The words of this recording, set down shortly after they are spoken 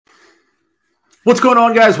What's going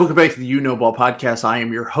on, guys? Welcome back to the You Know Ball podcast. I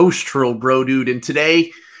am your host, Trill Bro Dude, and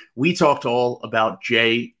today we talked all about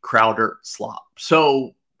Jay Crowder Slop.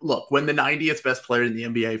 So, look, when the 90th best player in the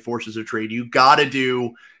NBA forces a trade, you got to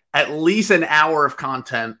do at least an hour of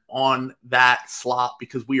content on that slop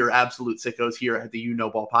because we are absolute sickos here at the You Know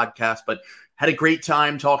Ball podcast. But had a great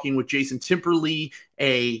time talking with Jason Timperley,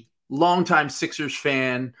 a longtime Sixers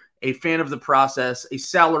fan, a fan of the process, a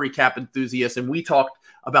salary cap enthusiast, and we talked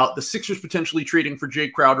about the Sixers potentially trading for Jay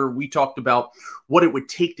Crowder. We talked about what it would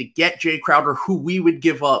take to get Jay Crowder, who we would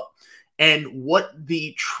give up, and what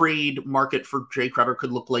the trade market for Jay Crowder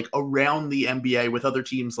could look like around the NBA with other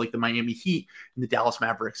teams like the Miami Heat and the Dallas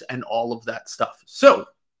Mavericks and all of that stuff. So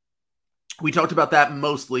we talked about that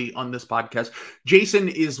mostly on this podcast. Jason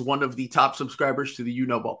is one of the top subscribers to the You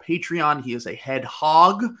Know Ball Patreon. He is a head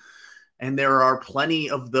hog, and there are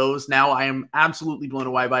plenty of those now. I am absolutely blown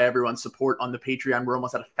away by everyone's support on the Patreon. We're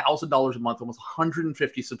almost at $1,000 a month, almost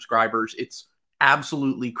 150 subscribers. It's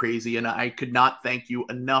absolutely crazy, and I could not thank you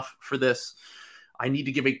enough for this. I need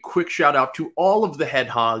to give a quick shout out to all of the head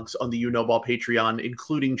hogs on the You Know Ball Patreon,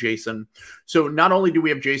 including Jason. So not only do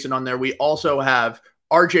we have Jason on there, we also have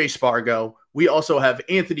RJ Spargo. We also have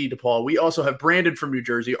Anthony DePaul. We also have Brandon from New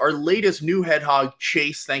Jersey. Our latest new head hog,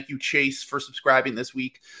 Chase. Thank you, Chase, for subscribing this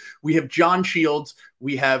week. We have John Shields.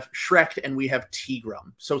 We have Shrek, and we have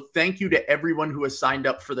Tigrum. So thank you to everyone who has signed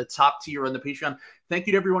up for the top tier on the Patreon. Thank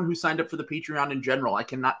you to everyone who signed up for the Patreon in general. I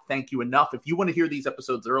cannot thank you enough. If you want to hear these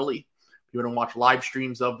episodes early, if you want to watch live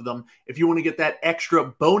streams of them, if you want to get that extra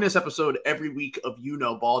bonus episode every week of You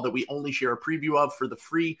Know Ball that we only share a preview of for the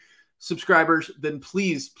free subscribers, then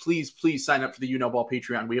please sign up for the You Know Ball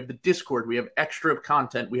Patreon. We have the Discord. We have extra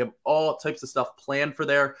content. We have all types of stuff planned for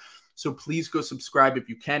there. So please go subscribe if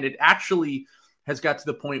you can. It actually has got to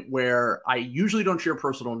the point where I usually don't share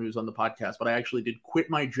personal news on the podcast, but I actually did quit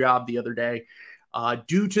my job the other day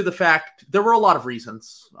due to the fact there were a lot of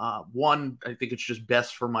reasons. One, I think it's just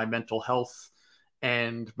best for my mental health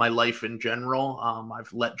and my life in general.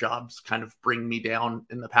 I've let jobs kind of bring me down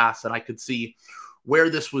in the past, and I could see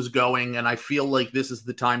where this was going. And I feel like this is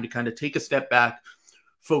the time to kind of take a step back,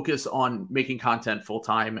 focus on making content full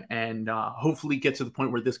time, and hopefully get to the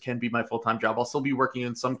point where this can be my full-time job. I'll still be working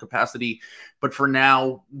in some capacity, but for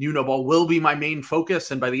now, You Know Ball will be my main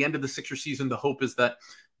focus. And by the end of the Sixers season, the hope is that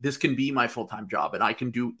this can be my full-time job and I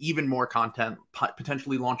can do even more content,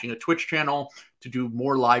 potentially launching a Twitch channel to do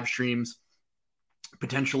more live streams,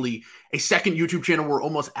 potentially a second YouTube channel. We're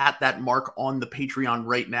almost at that mark on the Patreon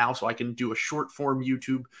right now, so I can do a short form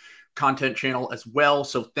YouTube content channel as well.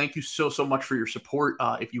 So thank you so much for your support.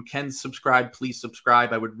 If you can subscribe, please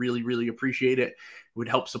subscribe. I would really appreciate it. It would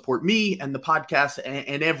help support me and the podcast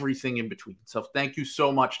and everything in between. So thank you so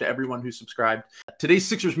much to everyone who subscribed. Today's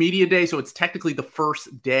Sixers Media Day, so it's technically the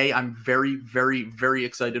first day. I'm very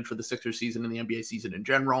excited for the Sixers season and the NBA season in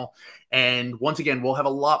general. And once again, we'll have a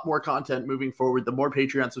lot more content moving forward. The more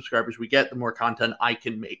Patreon subscribers we get, the more content I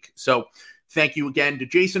can make. So thank you again to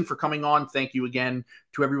Jason for coming on. Thank you again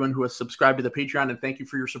to everyone who has subscribed to the Patreon, and thank you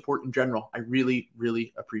for your support in general. I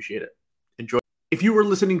really appreciate it. Enjoy. If you were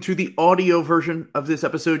listening to the audio version of this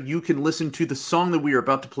episode, you can listen to the song that we are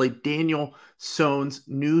about to play, Daniel Sohn's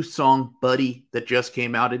new song, Buddy, that just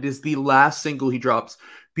came out. It is the last single he drops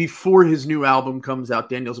before his new album comes out.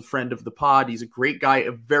 Daniel's a friend of the pod. He's a great guy,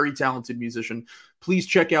 a very talented musician. Please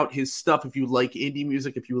check out his stuff if you like indie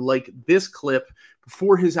music. If you like this clip,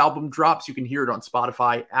 before his album drops, you can hear it on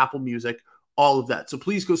Spotify, Apple Music, all of that. So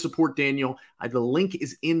please go support Daniel. The link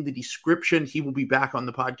is in the description. He will be back on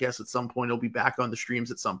the podcast at some point. He'll be back on the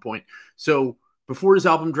streams at some point. So before his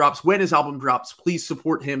album drops, when his album drops, please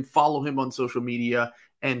support him, follow him on social media,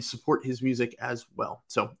 and support his music as well.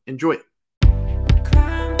 So enjoy it.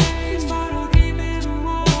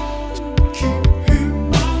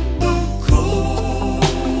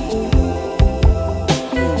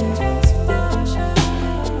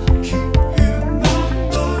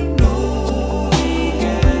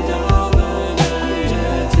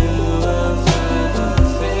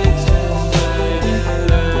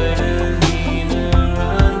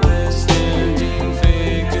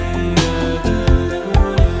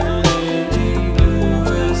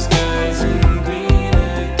 Sky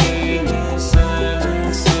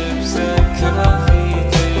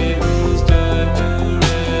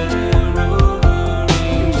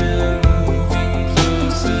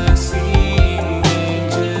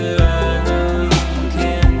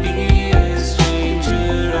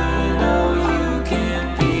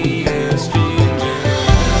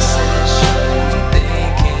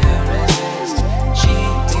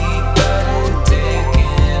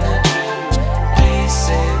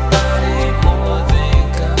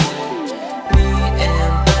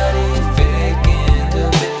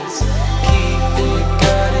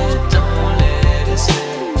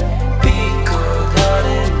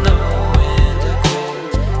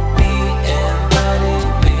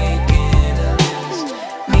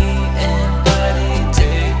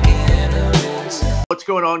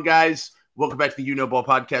going on, guys? Welcome back to the You Know Ball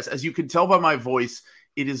podcast. As you can tell by my voice,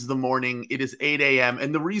 it is the morning. It is 8 a.m.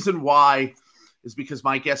 And the reason why is because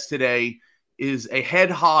my guest today is a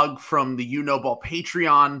head hog from the You Know Ball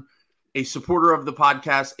Patreon, a supporter of the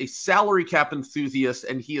podcast, a salary cap enthusiast,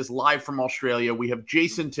 and he is live from Australia. We have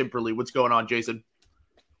Jason Timperley. What's going on, Jason?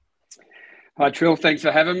 Hi, Trill. Thanks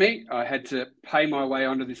for having me. I had to pay my way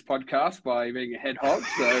onto this podcast by being a head hog,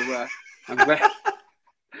 so I'm glad.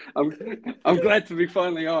 I'm glad to be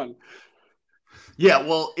finally on. Yeah,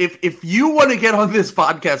 well, if you want to get on this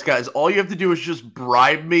podcast, guys, all you have to do is just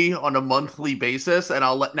bribe me on a monthly basis, and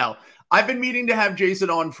I'll let. Now, I've been meaning to have Jason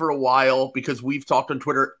on for a while because we've talked on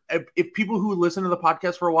Twitter. If people who listen to the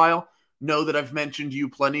podcast for a while know that I've mentioned you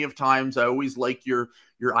plenty of times, I always like your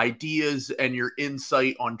ideas and your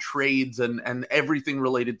insight on trades and everything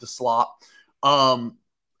related to Slop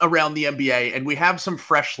around the NBA. And we have some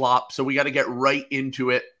fresh Slop, so we got to get right into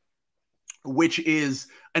it, which is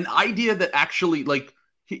an idea that actually, like,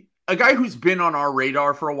 a guy who's been on our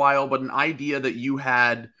radar for a while, but an idea that you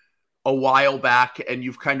had a while back and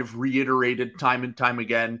you've kind of reiterated time and time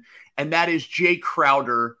again. And that is Jay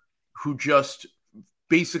Crowder, who just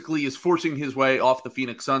basically is forcing his way off the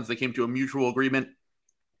Phoenix Suns. They came to a mutual agreement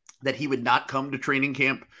that he would not come to training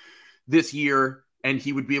camp this year and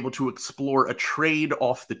he would be able to explore a trade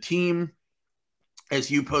off the team. As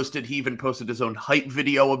you posted, he even posted his own hype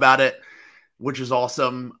video about it, which is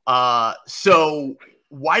awesome. So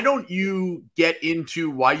why don't you get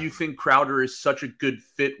into why you think Crowder is such a good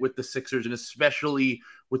fit with the Sixers, and especially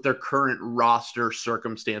with their current roster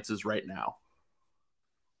circumstances right now?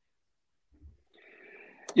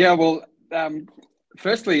 Yeah, well,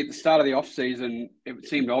 firstly, at the start of the offseason, it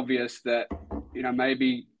seemed obvious that,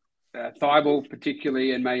 maybe Thibault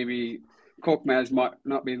particularly and maybe Korkmaz might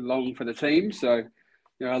not be long for the team. So,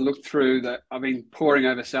 I looked through that. I've been poring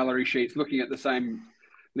over salary sheets, looking at the same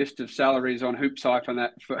list of salaries on Hoops Hype and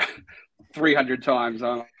that for 300 times,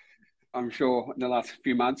 I'm sure, in the last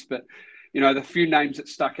few months. But, the few names that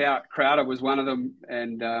stuck out, Crowder was one of them.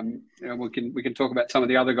 And, we can talk about some of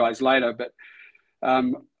the other guys later. But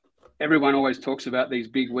everyone always talks about these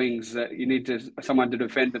big wings, that you need someone to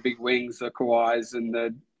defend the big wings, the Kawhis and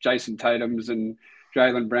the Jason Tatums and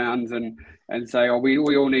Jaylen Browns, and say, we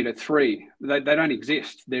all need a three. They don't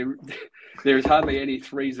exist. There's hardly any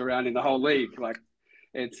threes around in the whole league. Like,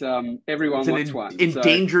 it's everyone wants one.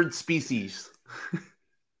 Endangered species.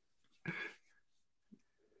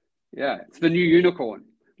 Yeah, it's the new unicorn.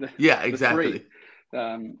 Yeah, exactly.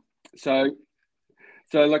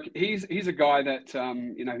 So look, he's a guy that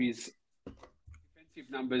his defensive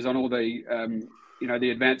numbers on all the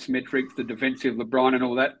the advanced metrics, the defensive LeBron and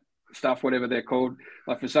all that stuff, whatever they're called.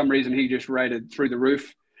 Like, for some reason, he just rated through the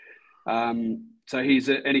roof. So and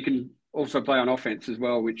he can also play on offense as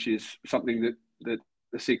well, which is something that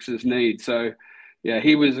the Sixers need. So yeah,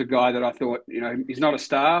 he was a guy that I thought, he's not a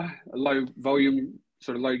star, a low volume,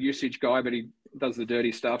 sort of low usage guy, but he does the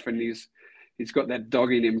dirty stuff, and he's got that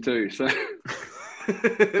dog in him too. So.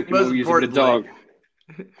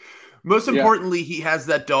 Most importantly, he has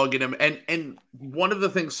that dog in him. And one of the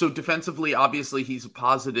things, so defensively, obviously, he's a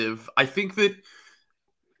positive. I think that,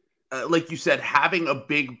 like you said, having a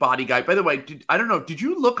big body guy. By the way, I don't know, did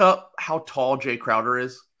you look up how tall Jay Crowder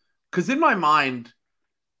is? Because in my mind,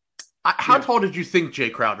 how tall did you think Jay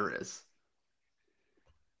Crowder is?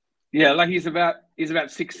 Yeah, like he's about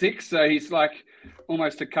 6'6", so he's like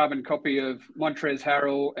almost a carbon copy of Montrezl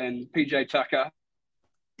Harrell and PJ Tucker.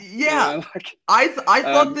 Yeah, I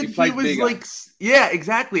thought that he was bigger. Yeah,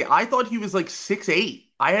 exactly. I thought he was like 6'8".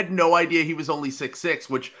 I had no idea he was only 6'6",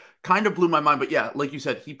 which kind of blew my mind. But yeah, like you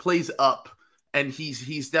said, he plays up, and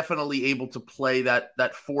he's definitely able to play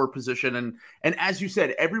that 4 position. And as you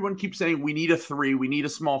said, everyone keeps saying we need a 3, we need a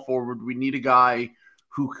small forward, we need a guy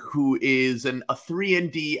who is a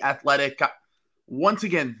 3-and-D athletic. Once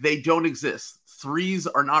again, they don't exist. Threes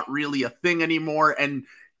are not really a thing anymore. And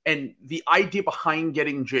the idea behind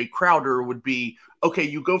getting Jay Crowder would be, okay,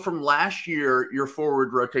 you go from last year, your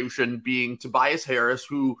forward rotation being Tobias Harris,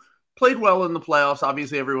 who played well in the playoffs.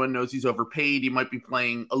 Obviously, everyone knows he's overpaid. He might be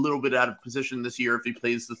playing a little bit out of position this year if he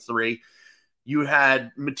plays the 3. You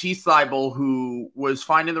had Matisse Thybulle, who was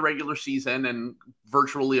fine in the regular season and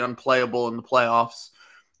virtually unplayable in the playoffs.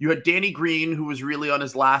 You had Danny Green, who was really on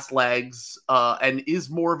his last legs and is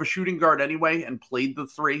more of a shooting guard anyway and played the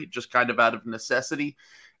 3 just kind of out of necessity.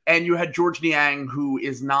 And you had George Niang, who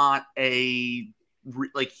is not he's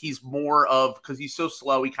more of, because he's so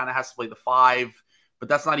slow, he kind of has to play the 5, but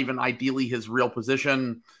that's not even ideally his real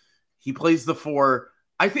position. He plays the 4.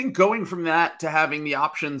 I think going from that to having the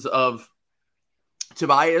options of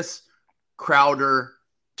Tobias, Crowder,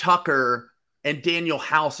 Tucker, and Daniel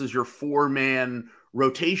House is your 4-man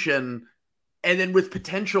rotation. And then with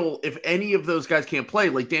potential, if any of those guys can't play,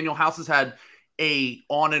 like Daniel House has had a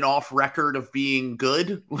on and off record of being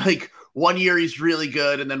good. Like one year he's really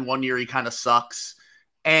good, and then one year he kind of sucks.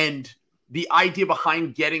 And the idea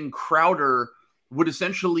behind getting Crowder would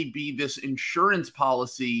essentially be this insurance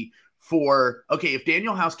policy for, okay, if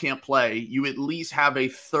Daniel House can't play, you at least have a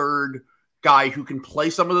third guy who can play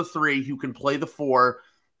some of the 3, who can play the 4,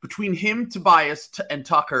 between him, Tobias, and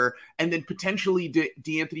Tucker, and then potentially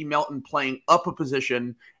DeAnthony Melton playing up a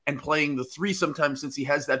position and playing the 3 sometimes, since he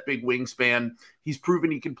has that big wingspan. He's proven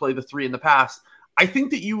he can play the 3 in the past. I think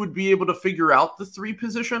that you would be able to figure out the 3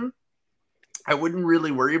 position. I wouldn't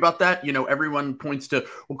really worry about that. You know, everyone points to,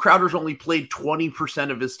 well, Crowder's only played 20%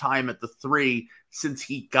 of his time at the 3 since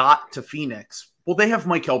he got to Phoenix. Well, they have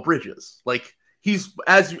Mikal Bridges. Like, he's,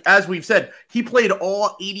 as we've said, he played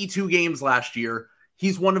all 82 games last year.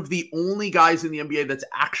 He's one of the only guys in the NBA that's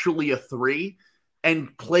actually a 3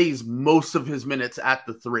 and plays most of his minutes at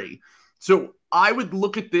the 3. So I would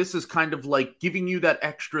look at this as kind of like giving you that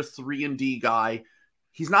extra 3-and-D guy.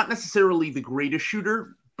 He's not necessarily the greatest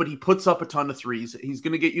shooter, but he puts up a ton of threes. He's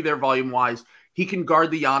going to get you there volume-wise. He can guard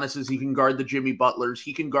the Giannis's. He can guard the Jimmy Butlers.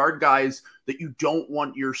 He can guard guys that you don't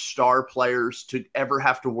want your star players to ever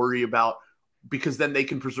have to worry about, because then they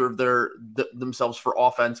can preserve themselves for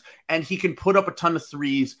offense. And he can put up a ton of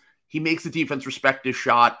threes. He makes the defense respect his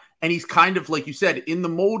shot. And he's kind of, like you said, in the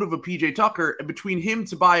mode of a PJ Tucker. And between him,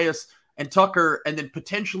 Tobias, and Tucker, and then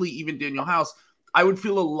potentially even Daniel House, I would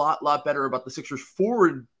feel a lot better about the Sixers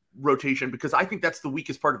forward rotation, because I think that's the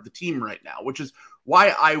weakest part of the team right now, which is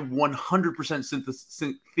why I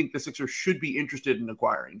 100% think the Sixers should be interested in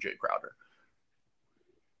acquiring Jay Crowder.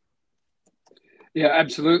 Yeah,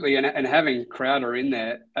 absolutely. And having Crowder in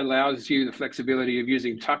there allows you the flexibility of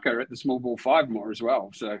using Tucker at the small ball 5 more as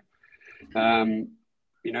well. So,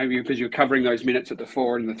 you know, because you're covering those minutes at the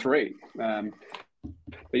 4 and the 3. But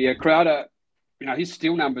yeah, Crowder, you know, his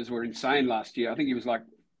steal numbers were insane last year. I think he was like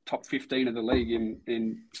top 15 of the league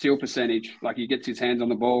in steal percentage. Like, he gets his hands on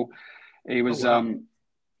the ball. He was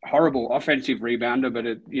horrible offensive rebounder, but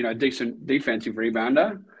a decent defensive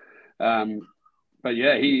rebounder. But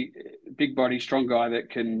yeah, he big body, strong guy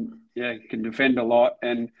that can defend a lot.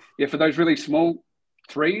 And yeah, for those really small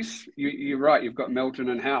 3s, you're right. You've got Melton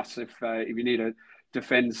and House. If you need to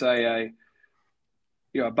defend, say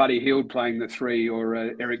a Buddy Hield playing the 3, or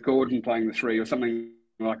Eric Gordon playing the 3, or something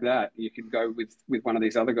like that, you can go with one of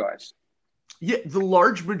these other guys. Yeah, the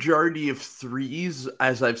large majority of 3s,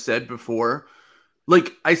 as I've said before,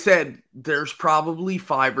 like I said, there's probably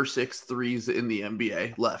 5 or 6 3s in the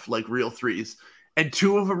NBA left, like real 3s. And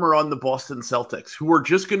 2 of them are on the Boston Celtics, who are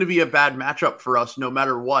just going to be a bad matchup for us no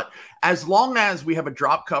matter what. As long as we have a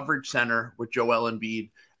drop coverage center with Joel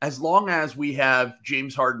Embiid, as long as we have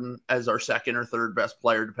James Harden as our second or third best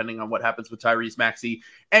player, depending on what happens with Tyrese Maxey,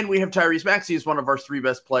 and we have Tyrese Maxey as one of our 3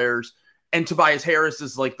 best players, and Tobias Harris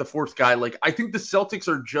is like the 4th guy. Like, I think the Celtics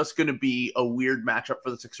are just going to be a weird matchup for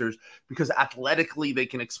the Sixers, because athletically they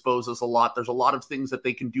can expose us a lot. There's a lot of things that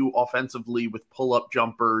they can do offensively with pull-up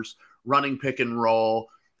jumpers, running pick and roll,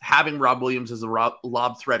 having Rob Williams as a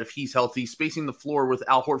lob threat if he's healthy, spacing the floor with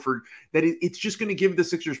Al Horford, that it's just going to give the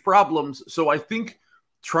Sixers problems. So I think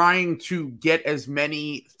trying to get as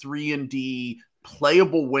many 3-and-D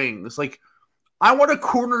playable wings, like, I want to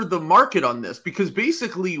corner the market on this, because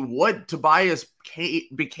basically what Tobias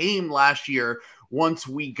became last year, once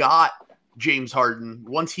we got James Harden,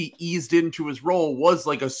 once he eased into his role, was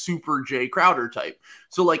like a super Jay Crowder type.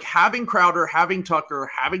 So like having Crowder, having Tucker,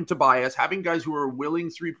 having Tobias, having guys who are willing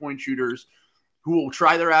 3-point shooters who will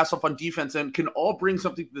try their ass off on defense and can all bring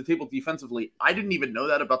something to the table defensively. I didn't even know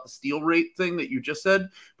that about the steal rate thing that you just said,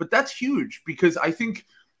 but that's huge, because I think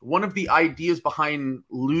one of the ideas behind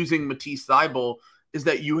losing Matisse Thybulle is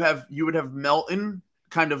that you would have Melton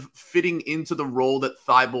kind of fitting into the role that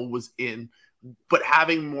Thybulle was in, but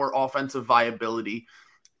having more offensive viability.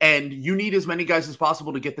 And you need as many guys as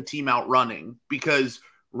possible to get the team out running, because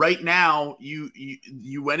right now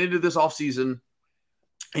you went into this offseason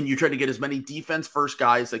and you try to get as many defense first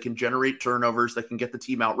guys that can generate turnovers, that can get the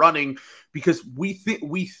team out running, because we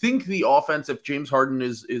think the offense, if James Harden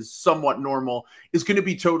is somewhat normal, is going to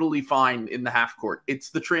be totally fine in the half court.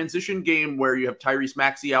 It's the transition game where you have Tyrese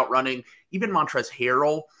Maxey out running, even Montrezl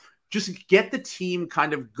Harrell. Just get the team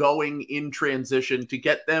kind of going in transition to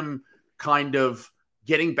get them kind of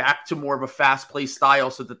getting back to more of a fast play style,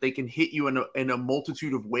 so that they can hit you in a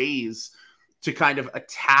multitude of ways to kind of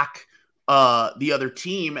attack the other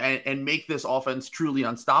team and make this offense truly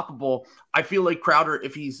unstoppable. I feel like Crowder,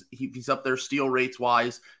 if he's up there steal rates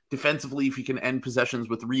wise, defensively, if he can end possessions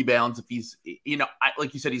with rebounds, if he's,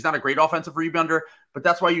 like you said, he's not a great offensive rebounder, but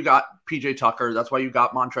that's why you got PJ Tucker. That's why you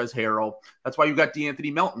got Montrezl Harrell. That's why you got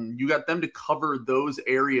DeAnthony Melton. You got them to cover those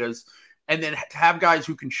areas and then to have guys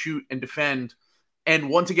who can shoot and defend and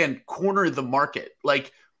once again, corner the market.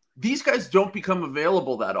 Like, these guys don't become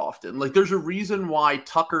available that often. Like, there's a reason why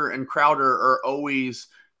Tucker and Crowder are always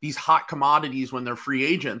these hot commodities when they're free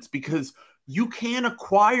agents, because you can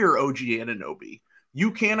acquire OG Anunoby.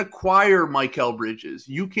 You can acquire Mikal Bridges.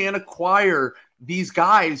 You can acquire these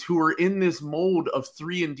guys who are in this mold of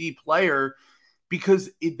 3-and-D player because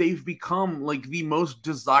they've become like the most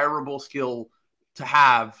desirable skill to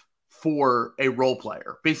have for a role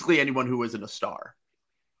player, basically anyone who isn't a star.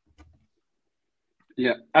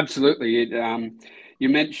 Yeah, absolutely. You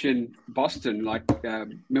mentioned Boston, like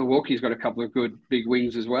Milwaukee's got a couple of good big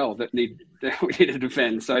wings as well that we need to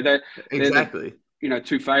defend. So they're exactly the,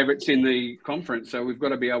 two favorites in the conference. So we've got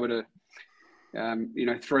to be able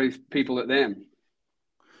to, throw people at them.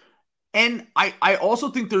 And I also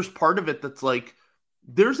think there's part of it that's like,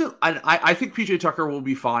 I think PJ Tucker will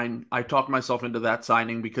be fine. I talked myself into that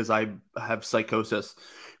signing because I have psychosis,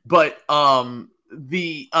 but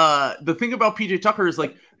the thing about PJ Tucker is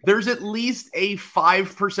like there's at least a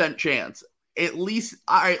 5% chance, at least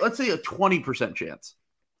let's say a 20% chance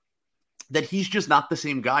that he's just not the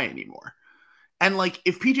same guy anymore. And like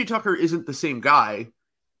if PJ Tucker isn't the same guy,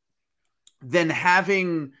 then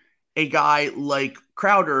having a guy like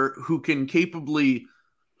Crowder who can capably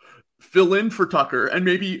fill in for Tucker and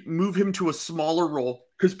maybe move him to a smaller role.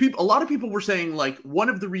 Because a lot of people were saying, like, one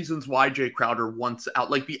of the reasons why Jay Crowder wants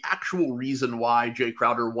out, like the actual reason why Jay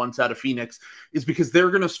Crowder wants out of Phoenix is because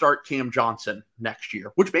they're going to start Cam Johnson next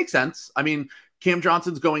year, which makes sense. I mean, Cam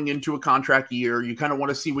Johnson's going into a contract year. You kind of want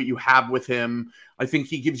to see what you have with him. I think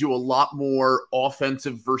he gives you a lot more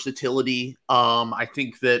offensive versatility. I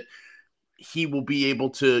think that he will be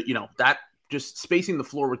able to, that just spacing the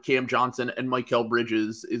floor with Cam Johnson and Mikal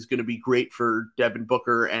Bridges is going to be great for Devin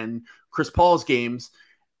Booker and Chris Paul's games.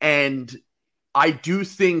 And I do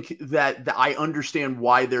think that I understand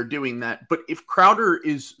why they're doing that. But if Crowder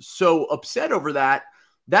is so upset over that,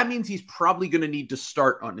 that means he's probably going to need to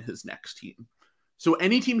start on his next team. So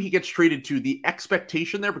any team he gets traded to, the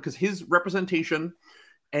expectation there, because his representation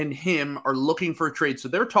and him are looking for a trade. So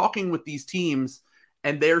they're talking with these teams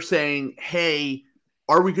and they're saying, hey,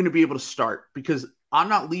 are we going to be able to start? Because I'm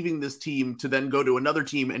not leaving this team to then go to another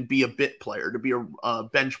team and be a bit player, to be a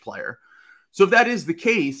bench player. So if that is the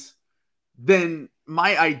case, then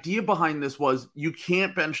my idea behind this was you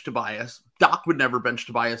can't bench Tobias. Doc would never bench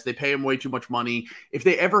Tobias. They pay him way too much money. If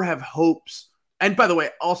they ever have hopes, and by the way,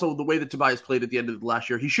 also the way that Tobias played at the end of the last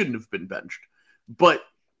year, he shouldn't have been benched. But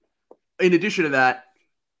in addition to that,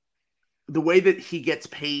 the way that he gets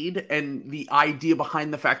paid and the idea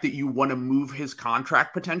behind the fact that you want to move his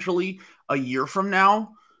contract potentially a year from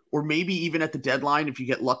now, or maybe even at the deadline if you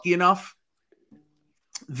get lucky enough,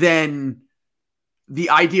 then the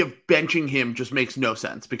idea of benching him just makes no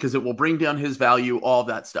sense because it will bring down his value, all of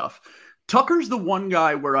that stuff. Tucker's the one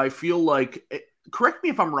guy where I feel like, correct me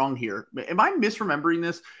if I'm wrong here, am I misremembering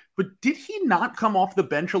this? But did he not come off the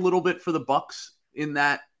bench a little bit for the Bucks in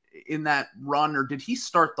that run, or did he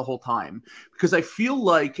start the whole time? Because I feel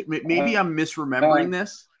like maybe I'm misremembering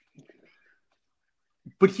this,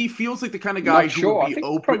 but he feels like the kind of guy who would be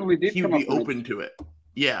open. He would be open to it.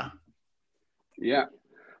 Yeah. Yeah.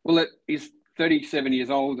 Well, he's 37 years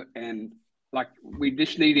old, and like we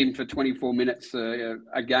just need him for 24 minutes a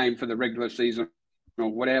game for the regular season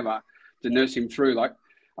or whatever to nurse him through. Like,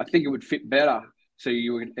 I think it would fit better. So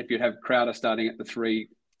if you'd have Crowder starting at the 3,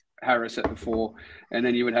 Harris at the 4, and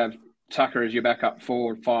then you would have Tucker as your backup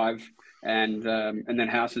 4 or 5, and then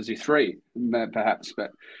House as your 3, perhaps.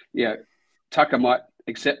 But yeah, Tucker might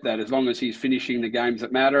accept that as long as he's finishing the games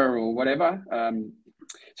that matter or whatever,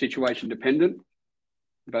 situation dependent.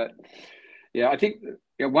 But yeah, I think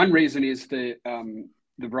one reason is the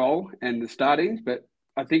role and the starting, but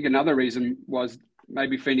I think another reason was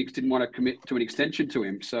maybe Phoenix didn't want to commit to an extension to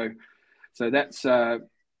him. So that's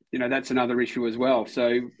that's another issue as well.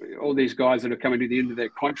 So all these guys that are coming to the end of their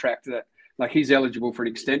contract, that like he's eligible for an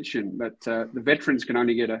extension, but the veterans can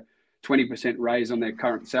only get a 20% raise on their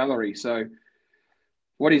current salary. So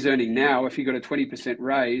what he's earning now, if he got a 20%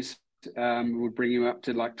 raise, would bring him up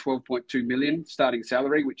to like 12.2 million starting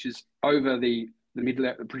salary, which is over the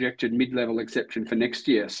projected mid-level exception for next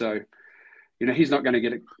year. So, he's not going to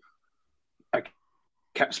get a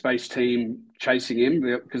cap space team chasing him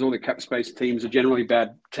because all the cap space teams are generally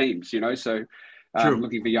bad teams, So True.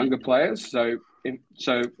 looking for younger players. So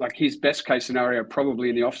like his best case scenario probably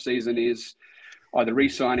in the off season is either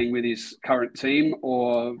re-signing with his current team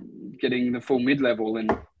or getting the full mid-level.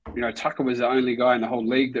 And Tucker was the only guy in the whole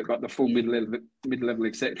league that got the full mid-level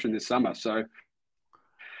exception this summer. So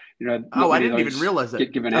not I many didn't of even those realize that.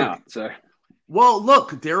 get given Okay. out. So. Well,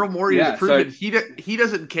 look, Daryl Morey has proven So he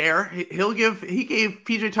doesn't care. He gave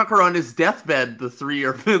PJ Tucker on his deathbed the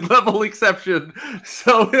 3-year mid-level exception.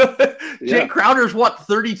 So Jay Crowder's what,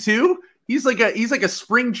 32? He's like a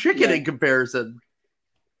spring chicken in comparison.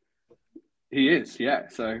 He is, yeah.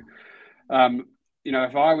 So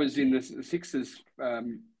if I was in the Sixers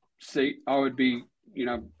seat, I would be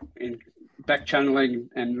in back channeling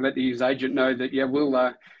and let his agent know that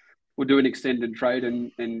we'll do an extended trade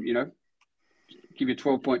and give you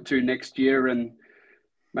 12.2 next year, and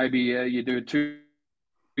maybe you do a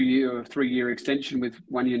 2-year or 3-year extension with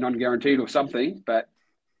 1 year non-guaranteed or something. But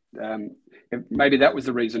maybe that was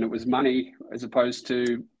the reason. It was money as opposed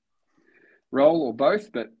to role or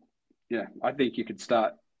both. But yeah, I think you could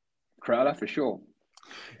start Crowder for sure.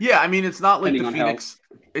 Yeah, I mean, it's not like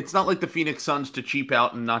the Phoenix Suns to cheap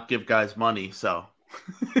out and not give guys money. So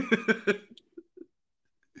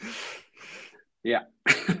yeah.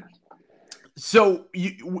 So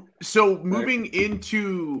moving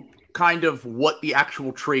into kind of what the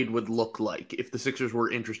actual trade would look like if the Sixers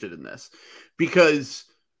were interested in this, because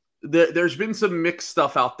there's been some mixed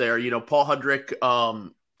stuff out there. Paul Hudrick,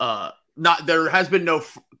 there has been no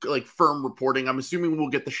firm reporting. I'm assuming we'll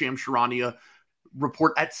get the Shams Charania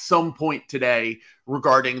report at some point today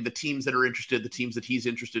regarding the teams that are interested, the teams that he's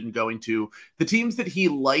interested in going to, the teams that he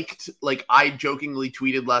liked. Like I jokingly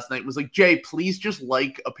tweeted last night was like, Jay, please just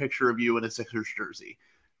like a picture of you in a Sixers jersey.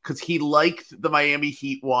 Cause he liked the Miami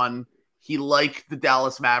Heat one. He liked the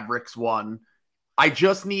Dallas Mavericks one. I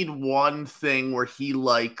just need one thing where he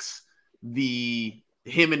likes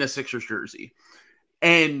him in a Sixers jersey.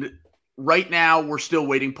 And right now, we're still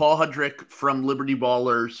waiting. Paul Hudrick from Liberty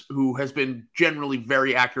Ballers, who has been generally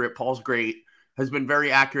very accurate. Paul's great, has been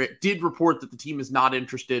very accurate, did report that the team is not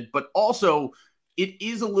interested. But also, it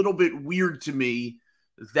is a little bit weird to me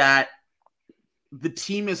that the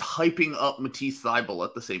team is hyping up Matisse Thybulle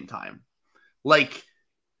at the same time. Like,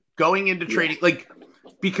 going into trading,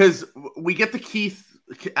 because we get the Keith,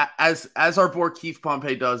 as our boy Keith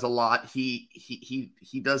Pompey does a lot, he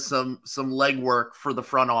does some legwork for the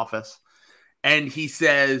front office. And he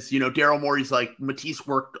says, Daryl Morey's like, Matisse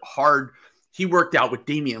worked hard. He worked out with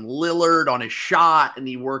Damian Lillard on his shot, and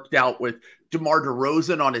he worked out with DeMar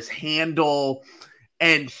DeRozan on his handle.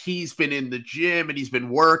 And he's been in the gym, and he's been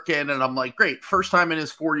working. And I'm like, great. First time in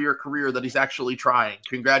his 4-year career that he's actually trying.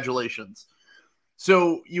 Congratulations.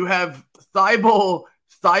 So you have Thybulle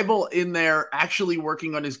in there actually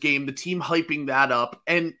working on his game, the team hyping that up.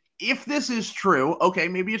 And if this is true, okay,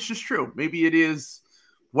 maybe it's just true. Maybe it is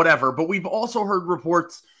whatever. But we've also heard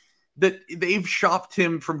reports that they've shopped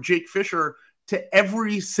him from Jake Fisher to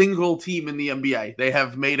every single team in the NBA. They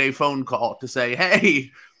have made a phone call to say,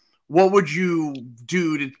 hey, what would you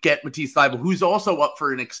do to get Matisse Thybulle, who's also up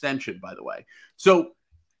for an extension, by the way. So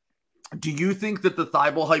do you think that the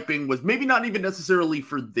Thybulle hyping was maybe not even necessarily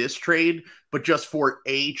for this trade, but just for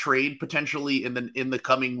a trade potentially in the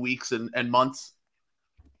coming weeks and months?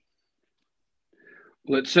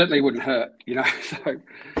 Well, it certainly wouldn't hurt, So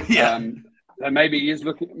yeah, maybe he is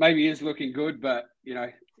looking good, but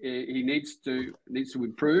he needs to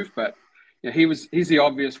improve. But he's the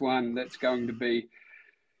obvious one that's going to be.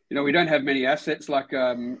 We don't have many assets like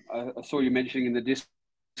I saw you mentioning in the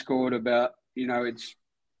Discord about it's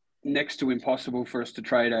next to impossible for us to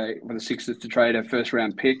trade for the Sixers to trade a first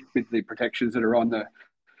round pick with the protections that are on the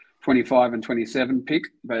 25 and 27 pick,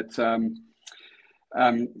 but.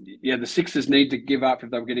 The Sixers need to give up,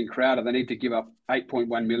 if they were getting Crowder, they need to give up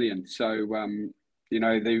 $8.1 million. So,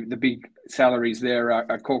 the big salaries there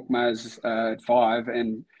are Korkmaz at 5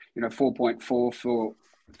 and, 4.4 for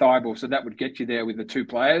Thybulle. So that would get you there with the two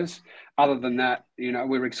players. Other than that,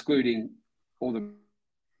 we're excluding all the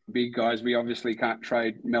big guys. We obviously can't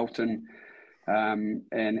trade Melton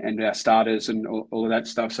and our starters and all of that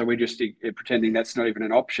stuff. So we're just pretending that's not even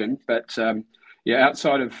an option. But,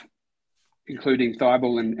 outside of including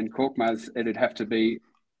Thybulle and Korkmaz, it'd have to be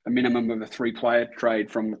a minimum of a 3-player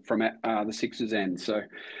trade from the Sixers end. So,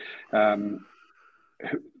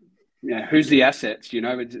 who's the assets?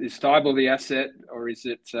 Is Thybulle the asset, or is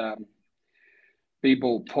it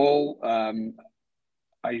B-Ball Paul?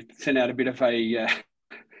 I sent out a bit of a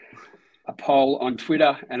poll on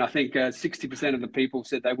Twitter, and I think 60% of the people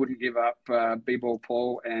said they wouldn't give up B-Ball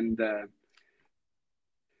Paul and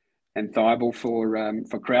Thybulle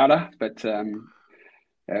for Crowder, but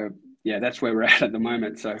yeah, that's where we're at the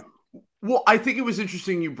moment. So, well, I think it was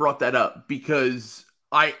interesting you brought that up because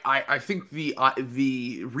I think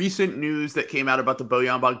the recent news that came out about the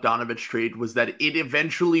Bojan Bogdanovic trade was that it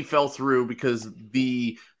eventually fell through because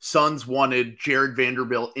the Suns wanted Jared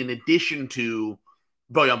Vanderbilt in addition to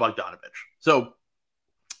Bojan Bogdanovic. So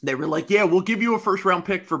they were like, yeah, we'll give you a first round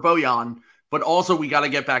pick for Bojan, but also we got to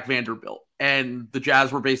get back Vanderbilt. And the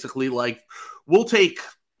Jazz were basically like, we'll take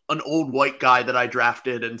an old white guy that I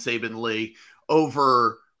drafted and Saban Lee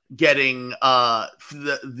over getting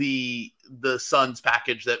the Suns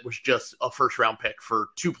package that was just a first round pick for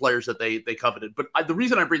two players that they coveted. But the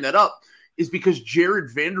reason I bring that up is because Jared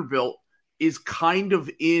Vanderbilt is kind of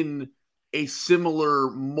in a similar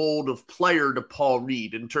mold of player to Paul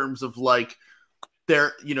Reed in terms of like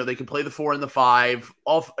they're, they can play the 4 and the 5.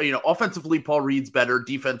 Offensively, Paul Reed's better.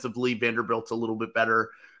 Defensively, Vanderbilt's a little bit better.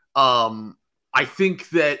 I think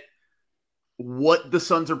that what the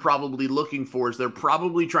Suns are probably looking for is they're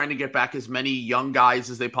probably trying to get back as many young guys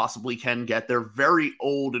as they possibly can get. They're very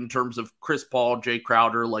old in terms of Chris Paul, Jay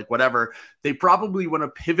Crowder, like whatever. They probably want to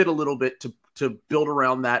pivot a little bit to build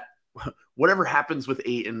around that, whatever happens with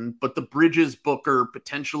Ayton, but the Bridges, Booker,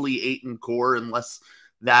 potentially Ayton core, unless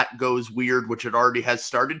that goes weird, which it already has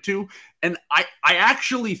started to. And I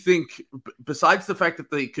actually think, besides the fact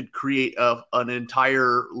that they could create an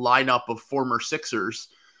entire lineup of former Sixers,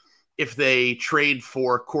 if they trade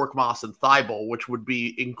for Korkmaz and Thibault, which would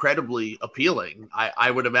be incredibly appealing,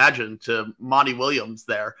 I would imagine, to Monty Williams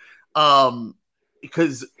there.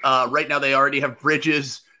 Because right now they already have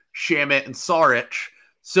Bridges, Shamet, and Saric.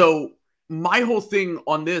 So my whole thing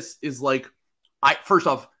on this is like, first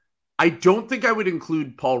off, I don't think I would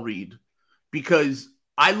include Paul Reed because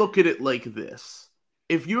I look at it like this.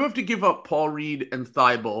 If you have to give up Paul Reed and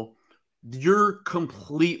Thibault, you're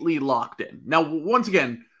completely locked in. Now, once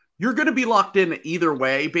again, you're going to be locked in either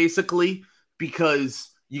way, basically, because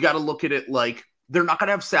you got to look at it like they're not going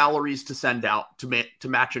to have salaries to send out to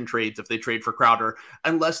match in trades if they trade for Crowder,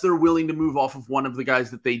 unless they're willing to move off of one of the guys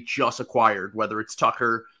that they just acquired, whether it's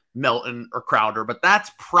Tucker, Melton, or Crowder. But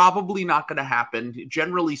that's probably not going to happen.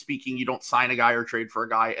 Generally speaking, you don't sign a guy or trade for a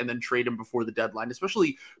guy and then trade him before the deadline,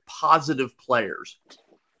 especially positive players.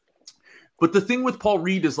 But the thing with Paul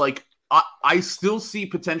Reed is like, I still see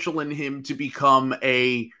potential in him to become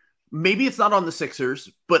maybe it's not on the Sixers,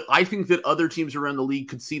 but I think that other teams around the league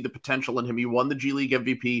could see the potential in him. He won the G League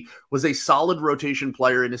MVP, was a solid rotation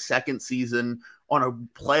player in his second season on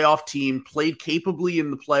a playoff team, played capably in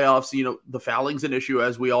the playoffs. The fouling's an issue,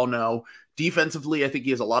 as we all know. Defensively, I think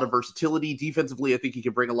he has a lot of versatility. Defensively, I think he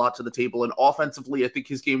can bring a lot to the table. And offensively, I think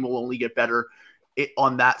his game will only get better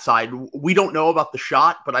on that side. We don't know about the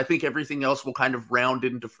shot, but I think everything else will kind of round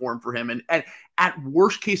into form for him. And at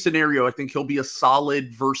worst case scenario, I think he'll be a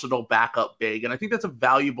solid, versatile backup big. And I think that's a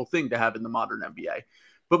valuable thing to have in the modern NBA.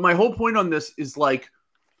 But my whole point on this is like,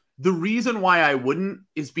 the reason why I wouldn't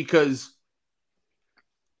is because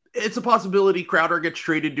it's a possibility Crowder gets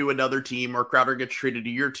traded to another team or Crowder gets traded to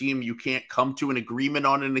your team. You can't come to an agreement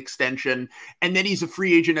on an extension. And then he's a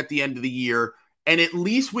free agent at the end of the year. And at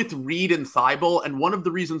least with Reed and Thibault, and one of the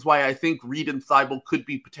reasons why I think Reed and Thibault could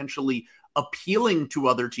be potentially appealing to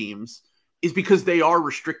other teams is because they are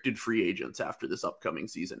restricted free agents after this upcoming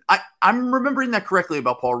season. I'm remembering that correctly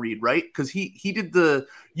about Paul Reed, right? Because he did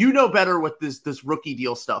better with this rookie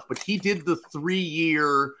deal stuff, but he did the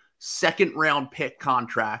 3-year second round pick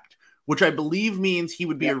contract, which I believe means he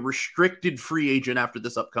would be a restricted free agent after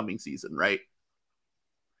this upcoming season, right?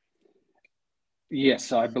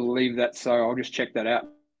 Yes, I believe that. So I'll just check that out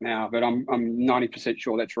now, but I'm 90%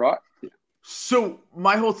 sure that's right. Yeah. So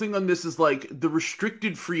my whole thing on this is like the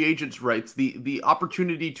restricted free agents rights, the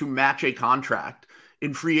opportunity to match a contract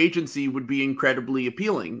in free agency would be incredibly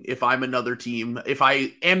appealing if I'm another team, if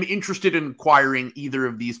I am interested in acquiring either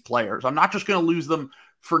of these players. I'm not just going to lose them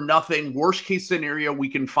for nothing. Worst case scenario, we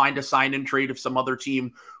can find a sign and trade if some other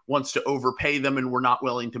team wants to overpay them and we're not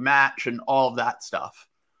willing to match and all of that stuff.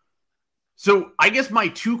 So I guess my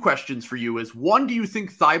two questions for you is, one, do you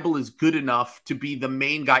think Thibault is good enough to be the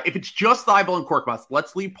main guy? If it's just Thibault and Korkmaz,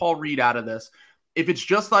 let's leave Paul Reed out of this. If it's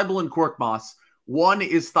just Thibault and Korkmaz, one,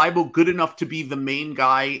 is Thibault good enough to be the main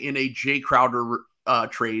guy in a Jay Crowder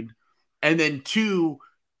trade? And then two,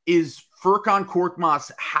 is Furkan Korkmaz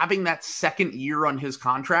having that second year on his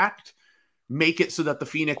contract make it so that the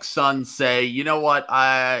Phoenix Suns say, you know what,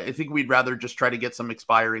 I think we'd rather just try to get some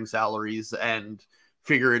expiring salaries and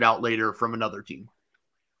figure it out later from another team?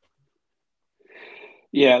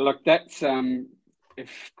 Yeah, look, that's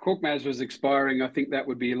if Korkmaz was expiring, I think that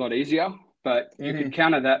would be a lot easier. But you could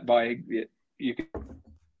counter that by you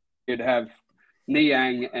could have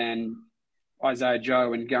Niang and Isaiah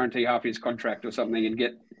Joe and guarantee half his contract or something and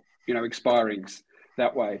get, expirings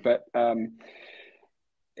that way. But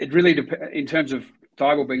it really in terms of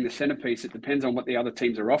Thibault being the centerpiece, it depends on what the other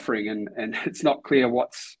teams are offering, and it's not clear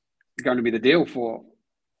what's going to be the deal for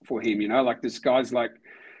him. Like this guy's like,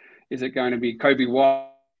 is it going to be Kobe White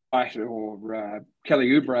or Kelly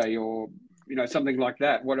Oubre or something like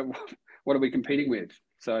that? What are we competing with?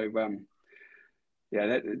 So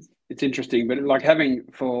it's interesting. But like having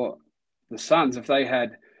for the Suns, if they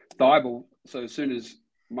had Thibault, so as soon as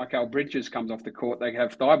Mikal Bridges comes off the court, they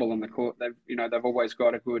have Thibault on the court. They've always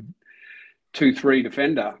got a good 2-3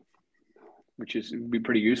 defender, which would be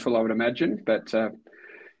pretty useful, I would imagine. But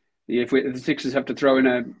if the Sixers have to throw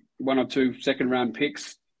in one or two second-round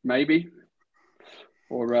picks, maybe,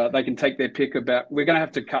 or they can take their pick about. We're going to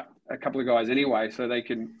have to cut a couple of guys anyway, so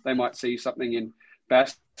they might see something in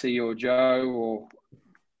Bassi or Joe,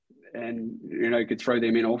 and could throw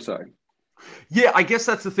them in also. Yeah, I guess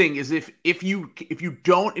that's the thing is if you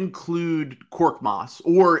don't include Korkmaz,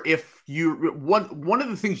 or if you one of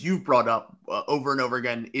the things you've brought up over and over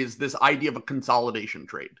again is this idea of a consolidation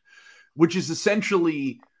trade, which is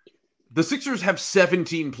essentially the Sixers have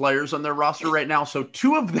 17 players on their roster right now, so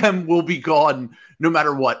 2 of them will be gone no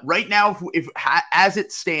matter what. Right now, as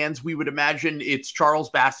it stands, we would imagine it's Charles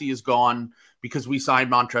Bassi is gone because we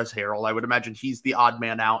signed Montrezl Harrell. I would imagine he's the odd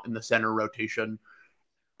man out in the center rotation.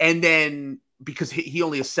 And then because he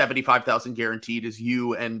only has $75,000 guaranteed, as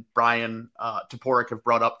you and Brian Toporek have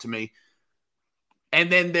brought up to me.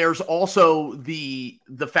 And then there's also the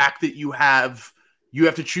fact that you have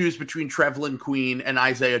to choose between Trevlin Queen and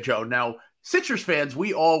Isaiah Joe. Now, Sixers fans,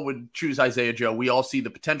 we all would choose Isaiah Joe. We all see the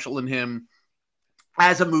potential in him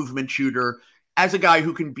as a movement shooter, as a guy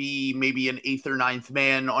who can be maybe an 8th or 9th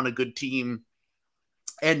man on a good team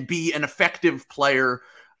and be an effective player.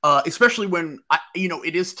 Especially when,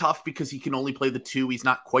 it is tough because he can only play the 2. He's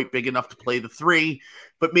not quite big enough to play the 3.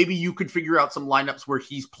 But maybe you could figure out some lineups where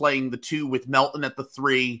he's playing the 2 with Melton at the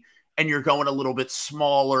 3, and you're going a little bit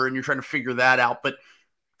smaller, and you're trying to figure that out. But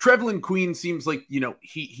Trevlin Queen seems like,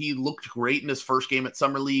 he looked great in his first game at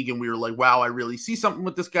Summer League, and we were like, wow, I really see something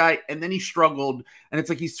with this guy. And then he struggled, and it's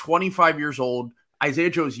like he's 25 years old. Isaiah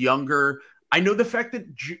Joe's younger. I know the fact that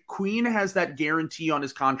Queen has that guarantee on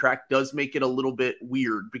his contract does make it a little bit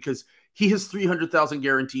weird because he has $300,000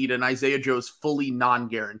 guaranteed and Isaiah Joe's fully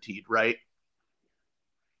non-guaranteed, right?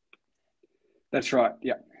 That's right.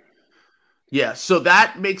 Yeah. Yeah. So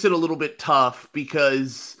that makes it a little bit tough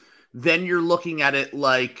because then you're looking at it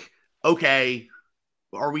like, okay,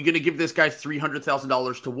 are we going to give this guy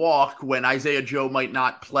 $300,000 to walk when Isaiah Joe might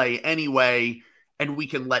not play anyway? And we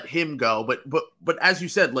can let him go. But as you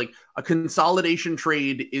said, like a consolidation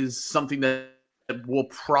trade is something that will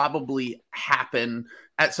probably happen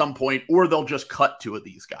at some point, or they'll just cut 2 of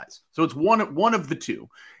these guys. So it's one of the 2.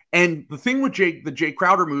 And the thing with the Jay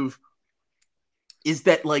Crowder move is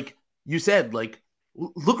that, like you said, like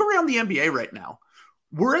look around the NBA right now.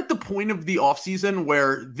 We're at the point of the offseason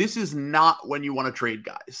where this is not when you want to trade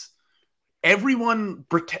guys. Everyone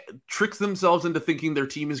tricks themselves into thinking their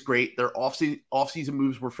team is great. Their off-season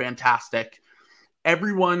moves were fantastic.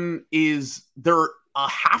 Everyone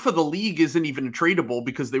half of the league isn't even tradable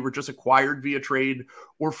because they were just acquired via trade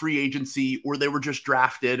or free agency, or they were just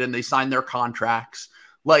drafted and they signed their contracts.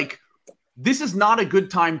 Like, this is not a good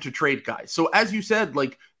time to trade guys. So as you said,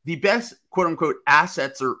 like the best quote unquote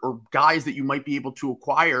assets or guys that you might be able to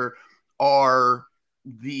acquire are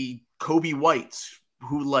the Kobe Whites,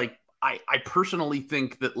 who like, I personally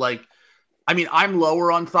think that, like, I mean, I'm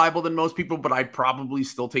lower on Thibault than most people, but I'd probably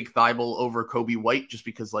still take Thibault over Kobe White just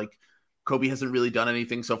because, like, Kobe hasn't really done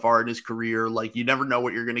anything so far in his career. Like, you never know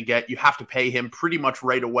what you're going to get. You have to pay him pretty much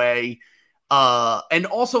right away. And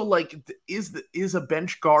also, like, is a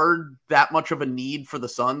bench guard that much of a need for the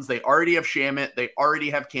Suns? They already have Shamet. They already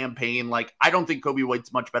have Campaign. Like, I don't think Kobe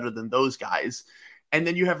White's much better than those guys. And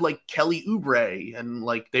then you have like Kelly Oubre, and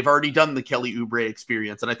like they've already done the Kelly Oubre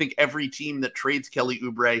experience. And I think every team that trades Kelly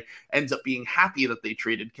Oubre ends up being happy that they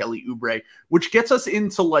traded Kelly Oubre, which gets us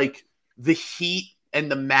into like the Heat and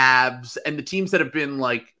the Mavs and the teams that have been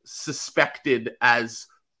like suspected as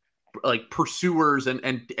like pursuers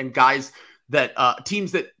and guys that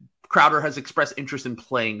teams that Crowder has expressed interest in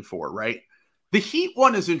playing for, right? The Heat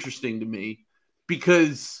one is interesting to me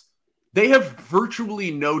because they have virtually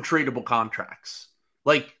no tradable contracts.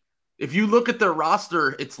 Like, if you look at their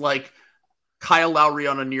roster, it's like Kyle Lowry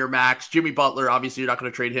on a near max, Jimmy Butler, obviously you're not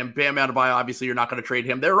going to trade him. Bam Adebayo, obviously you're not going to trade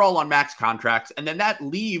him. They're all on max contracts. And then that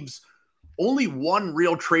leaves only one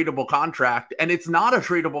real tradable contract. And it's not a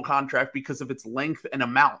tradable contract because of its length and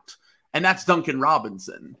amount. and that's Duncan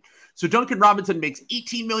Robinson. So Duncan Robinson makes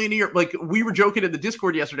 $18 million a year. Like, we were joking in the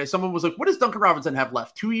Discord yesterday. Someone was like, what does Duncan Robinson have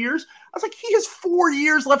left? 2 years? I was like, he has 4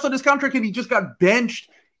 years left on his contract, and he just got benched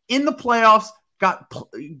in the playoffs,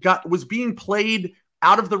 was being played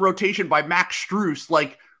out of the rotation by Max Strus.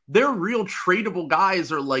 Like, they're real tradable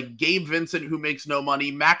guys are like Gabe Vincent, who makes no money,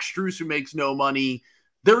 Max Strus, who makes no money.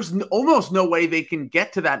 There's almost no way they can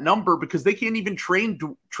get to that number because they can't even trade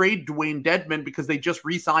Dwayne Dedmon because they just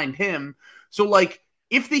re-signed him. So, like,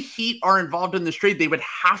 if the Heat are involved in this trade, they would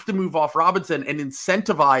have to move off Robinson and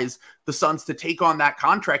incentivize the Suns to take on that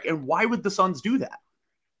contract. And why would the Suns do that?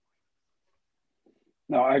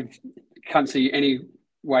 No, I can't see any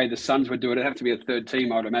way the Suns would do it. It'd have to be a third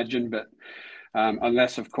team, I'd imagine. But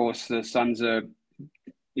unless, of course, the Suns are,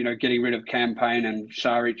 getting rid of Campaign and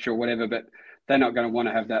Šarić or whatever, but they're not going to want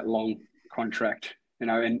to have that long contract,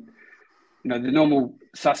 And, the normal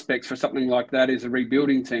suspects for something like that is the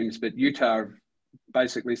rebuilding teams, but Utah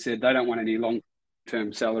basically said they don't want any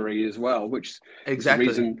long-term salary as well, which is the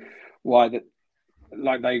reason why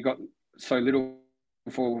they got so little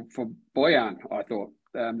for Bojan. I thought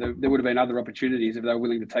there would have been other opportunities if they were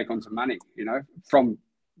willing to take on some money. From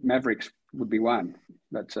Mavericks would be one.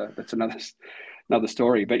 That's another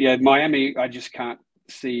story. But yeah, Miami, I just can't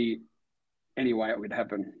see any way it would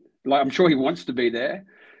happen. Like, I'm sure he wants to be there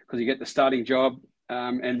because he get the starting job,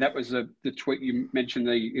 and that was the tweet you mentioned.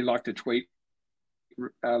 You liked to tweet.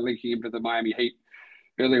 Linking him to the Miami Heat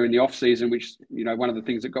earlier in the offseason, which, one of the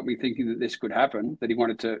things that got me thinking that this could happen, that he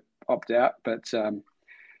wanted to opt out. But,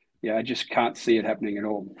 I just can't see it happening at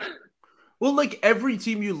all. Well, like, every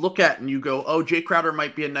team you look at and you go, oh, Jay Crowder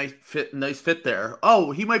might be a nice fit there.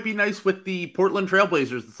 Oh, he might be nice with the Portland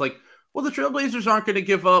Trailblazers. It's like, well, the Trailblazers aren't going to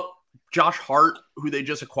give up Josh Hart, who they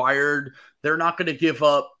just acquired. They're not going to give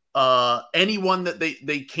up anyone that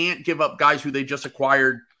they can't give up guys who they just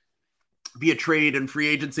acquired via trade and free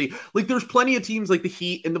agency. Like, there's plenty of teams like the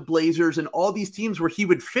Heat and the Blazers and all these teams where he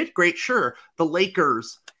would fit great. Sure, the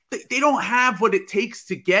Lakers, they don't have what it takes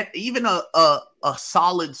to get even a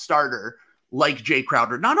solid starter like Jay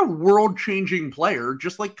Crowder. Not a world-changing player,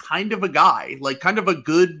 just like kind of a guy, like kind of a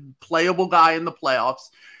good playable guy in the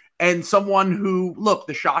playoffs. And someone who, look,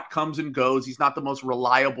 the shot comes and goes. He's not the most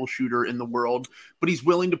reliable shooter in the world, but he's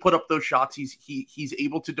willing to put up those shots. He's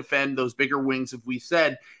able to defend those bigger wings, as we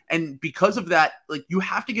said. And because of that, like, you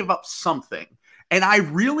have to give up something. And I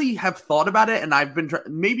really have thought about it, and I've been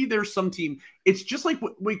maybe there's some team. It's just like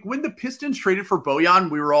when the Pistons traded for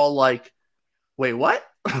Bojan, we were all like, wait, what?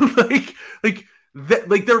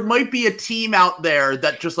 like there might be a team out there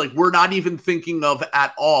that just like we're not even thinking of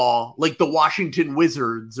at all, like the Washington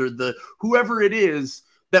Wizards or the whoever it is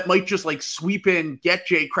that might just like sweep in, get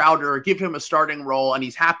Jay Crowder, or give him a starting role, and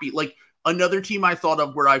he's happy. Like, another team I thought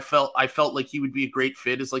of where I felt like he would be a great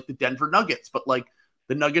fit is like the Denver Nuggets, but like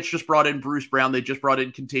the Nuggets just brought in Bruce Brown, they just brought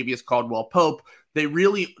in Kentavious Caldwell-Pope. They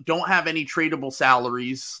really don't have any tradable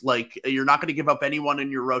salaries. Like, you're not going to give up anyone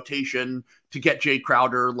in your rotation to get Jay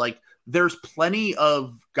Crowder. Like, there's plenty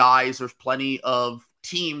of guys, there's plenty of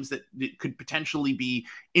teams that could potentially be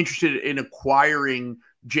interested in acquiring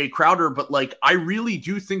Jay Crowder. But like, I really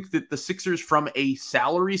do think that the Sixers, from a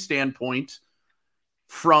salary standpoint,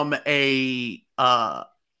 from a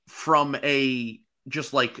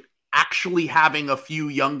just like actually having a few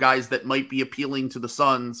young guys that might be appealing to the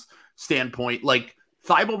Suns standpoint, like,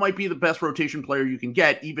 Thibault might be the best rotation player you can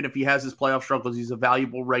get, even if he has his playoff struggles. He's a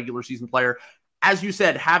valuable regular season player. As you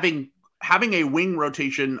said, having a wing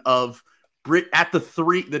rotation of at the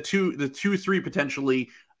 2-3 potentially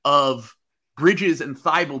of Bridges and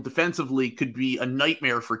Thibault defensively could be a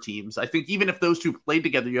nightmare for teams. I think even if those two played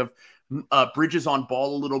together, you have Bridges on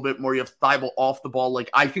ball a little bbit more, you have Thibault off the ball. Like,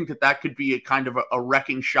 I think that could be a kind of a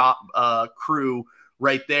wrecking shop crew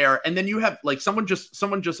right there. And then you have, like, someone just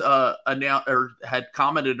announced or had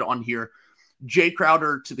commented on here, Jay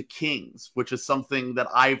Crowder to the Kings, which is something that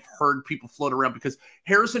I've heard people float around, because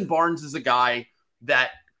Harrison Barnes is a guy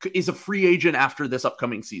that is a free agent after this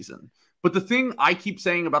upcoming season. But the thing I keep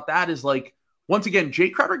saying about that is, like, once again, Jay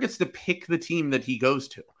Crowder gets to pick the team that he goes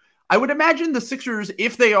to. I would imagine the Sixers,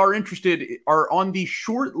 if they are interested, are on the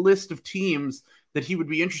short list of teams that he would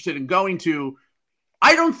be interested in going to.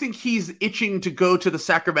 I don't think he's itching to go to the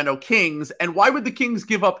Sacramento Kings. And why would the Kings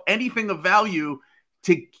give up anything of value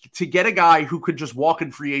to get a guy who could just walk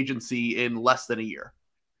in free agency in less than a year?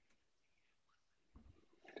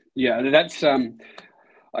 Yeah, that's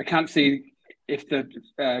I can't see if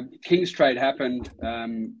the Kings trade happened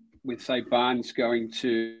with, say, Barnes going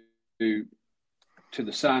to the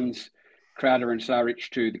Suns, Crowder and Šarić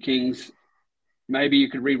to the Kings. Maybe you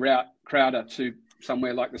could reroute Crowder to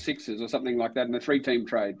somewhere like the Sixers or something like that in a 3-team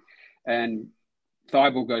trade. and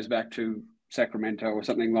Thibault goes back to Sacramento or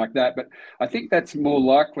something like that. But I think that's more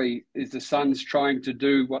likely is the Suns trying to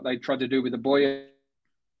do what they tried to do with the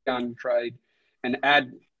Boyan trade and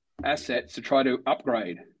add assets to try to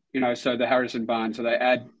upgrade, so the Harrison Barnes. So they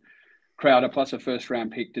add Crowder plus a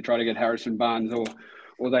first-round pick to try to get Harrison Barnes,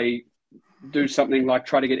 or they do something like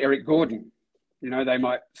try to get Eric Gordon. They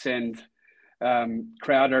might send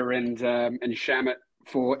Crowder and Shamet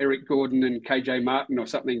for Eric Gordon and KJ Martin or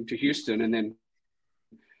something to Houston, and then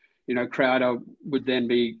Crowder would then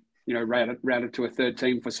be routed to a third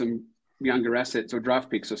team for some younger assets or draft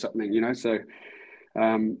picks or something. So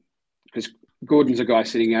because Gordon's a guy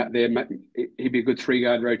sitting out there, he'd be a good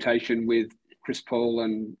 3-guard rotation with Chris Paul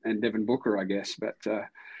and Devin Booker, I guess. But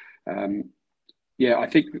I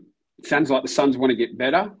think it sounds like the Suns want to get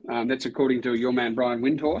better. That's according to your man Brian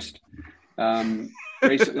Windhorst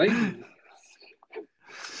recently.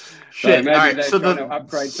 Shit. So maybe all right. they're trying to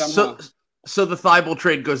upgrade somehow. So the Thibault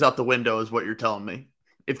trade goes out the window, is what you're telling me,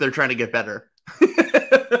 if they're trying to get better.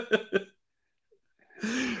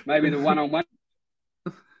 Maybe the one-on-one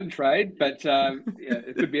trade, but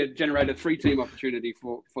it could be a generated 3-team opportunity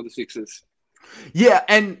for the Sixers. Yeah,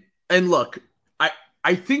 and look,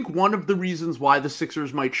 I think one of the reasons why the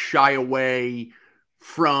Sixers might shy away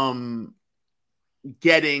from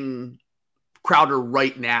getting Crowder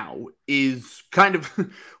right now is kind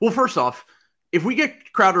of well, first off, if we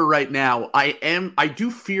get Crowder right now, I do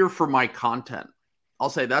fear for my content. I'll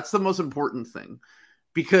say that's the most important thing,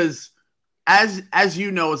 because as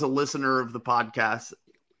you know, as a listener of the podcast,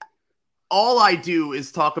 all I do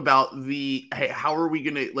is talk about hey, how are we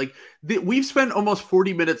going to we've spent almost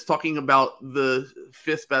 40 minutes talking about the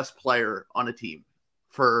 5th best player on a team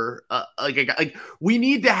for we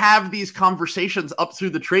need to have these conversations up through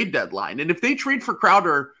the trade deadline. And if they trade for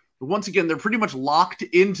Crowder, once again, they're pretty much locked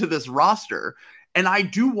into this roster. And I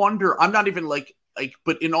do wonder, I'm not even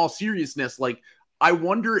but in all seriousness, I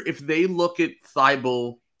wonder if they look at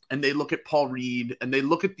Thibault and they look at Paul Reed and they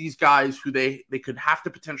look at these guys who they could have to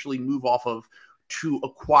potentially move off of to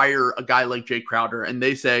acquire a guy like Jay Crowder. And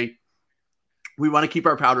they say, we want to keep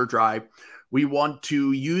our powder dry. We want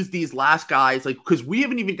to use these last guys, because we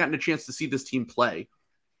haven't even gotten a chance to see this team play.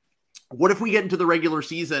 What if we get into the regular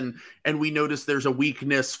season and we notice there's a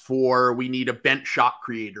weakness we need a bench shot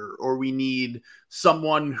creator, or we need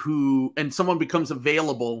someone someone becomes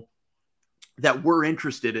available that we're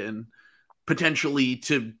interested in potentially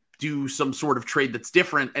to do some sort of trade that's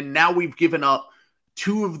different. And now we've given up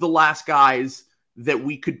 2 of the last guys that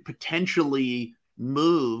we could potentially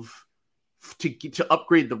move to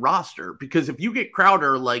upgrade the roster. Because if you get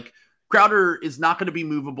Crowder, Crowder is not going to be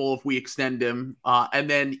movable if we extend him. And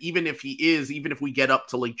then even if we get up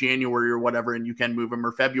to January or whatever, and you can move him,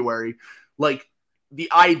 or February,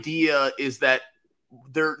 the idea is that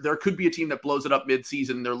there could be a team that blows it up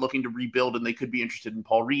mid-season. They're looking to rebuild, and they could be interested in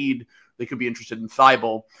Paul Reed. They could be interested in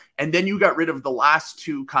Thibault. And then you got rid of the last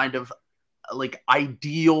 2 kind of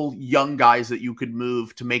ideal young guys that you could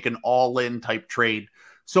move to make an all-in type trade.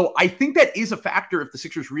 So I think that is a factor if the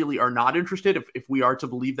Sixers really are not interested, if we are to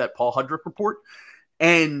believe that Paul Hudrick report.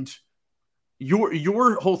 And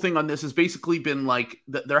your whole thing on this has basically been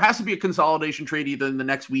that there has to be a consolidation trade either in the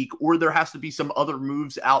next week, or there has to be some other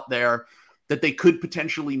moves out there that they could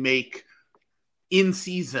potentially make in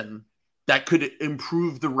season that could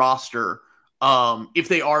improve the roster if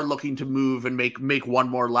they are looking to move and make one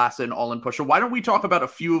more last-in all-in push. So why don't we talk about a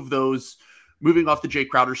few of those, moving off the Jay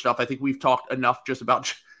Crowder stuff? I think we've talked enough just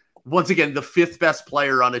about, once again, the 5th best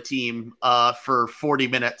player on a team for 40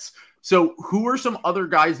 minutes. So who are some other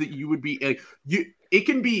guys that you would be it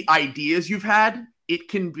can be ideas you've had. It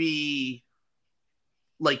can be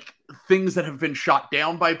things that have been shot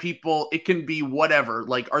down by people. It can be whatever.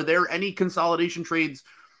 Are there any consolidation trades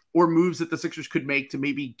or moves that the Sixers could make to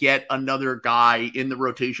maybe get another guy in the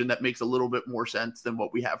rotation that makes a little bit more sense than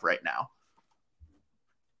what we have right now?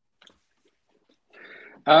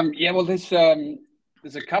 Well, there's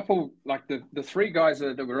a couple, the 3 guys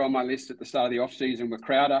that were on my list at the start of the offseason were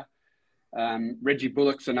Crowder. Reggie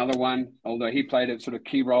Bullock's another one, although he played a sort of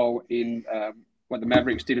key role in what the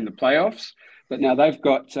Mavericks did in the playoffs. But now they've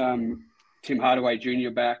got Tim Hardaway Jr.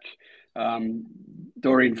 back,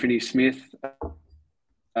 Dorian Finney-Smith,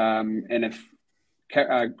 and if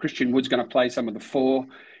Christian Wood's going to play some of the 4,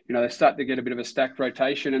 they start to get a bit of a stacked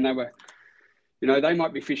rotation, and they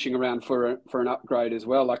might be fishing around for an upgrade as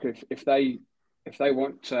well. If they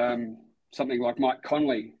want something like Mike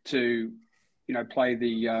Conley to play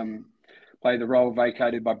the role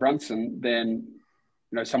vacated by Brunson, then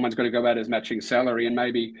someone's got to go out as matching salary, and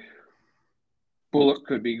maybe Bullock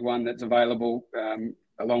could be one that's available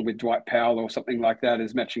along with Dwight Powell or something like that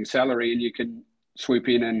as matching salary, and you can swoop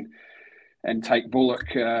in and take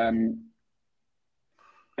Bullock, and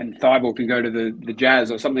Thibault can go to the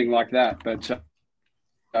Jazz or something like that. But so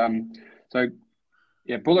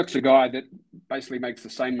yeah, Bullock's a guy that basically makes the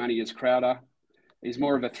same money as Crowder. He's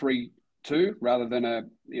more of a 3-2 rather than a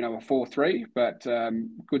 4-3, but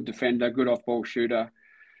good defender, good off-ball shooter.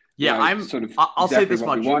 Yeah, I'll say this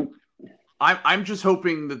much. I'm just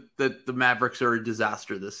hoping that the Mavericks are a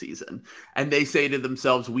disaster this season, and they say to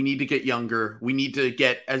themselves, we need to get younger. We need to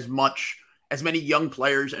get as many young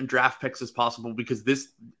players and draft picks as possible, because this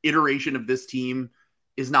iteration of this team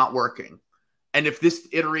is not working. And if this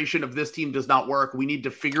iteration of this team does not work, we need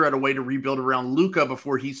to figure out a way to rebuild around Luka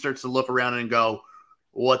before he starts to look around and go,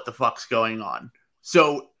 what the fuck's going on?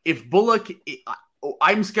 So if Bullock,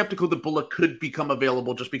 I'm skeptical that Bullock could become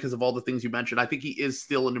available just because of all the things you mentioned. I think he is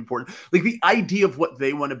still an important, like, the idea of what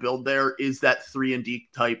they want to build there is that 3-and-D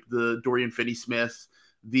type, the Dorian Finney-Smith,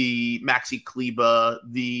 the Maxi Kleba,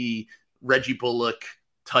 the Reggie Bullock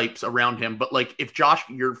types around him. But like, if Josh,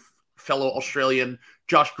 your fellow Australian,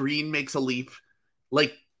 Josh Green makes a leap,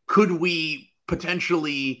 like, could we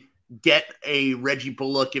potentially get a Reggie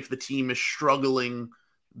Bullock if the team is struggling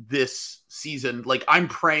this season? Like, I'm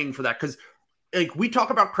praying for that, because like, we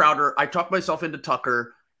talk about Crowder, I talk myself into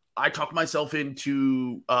Tucker, I talk myself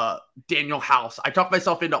into Daniel House, I talk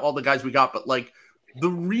myself into all the guys we got, but like, the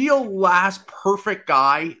real last perfect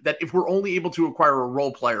guy that, if we're only able to acquire a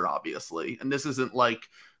role player, obviously, and this isn't like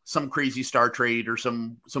some crazy star trade or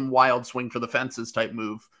some wild swing for the fences type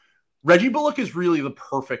move, Reggie Bullock is really the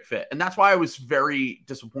perfect fit. And that's why I was very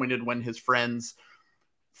disappointed when his friends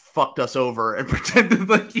fucked us over and pretended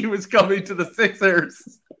like he was coming to the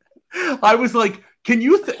Sixers. I was like, can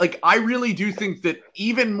you I really do think that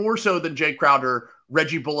even more so than Jay Crowder,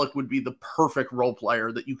 Reggie Bullock would be the perfect role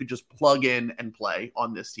player that you could just plug in and play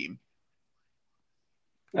on this team.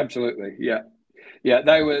 Absolutely. Yeah. Yeah.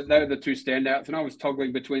 They were the two standouts, and I was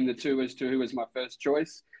toggling between the two as to who was my first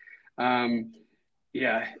choice.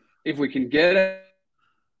 Yeah. If we can get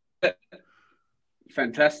it,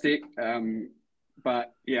 fantastic.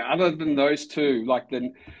 But yeah, other than those two, like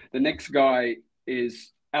the next guy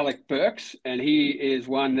is Alec Burks, and he is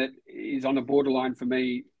one that is on the borderline for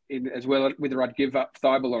me as well, whether I'd give up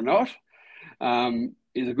Thibault or not.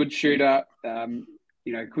 He's a good shooter.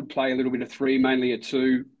 Could play a little bit of 3, mainly a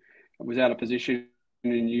 2. I was out of position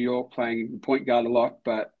in New York playing point guard a lot,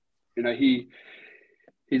 but he's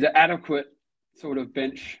an adequate sort of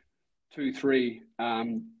bench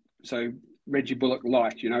 2-3. So Reggie Bullock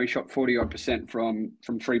light. He shot 40% from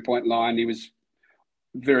 3-point line. He was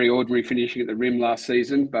very ordinary finishing at the rim last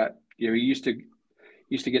season, but he used to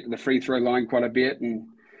get to the free throw line quite a bit, and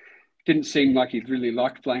didn't seem like he really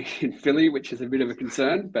liked playing in Philly, which is a bit of a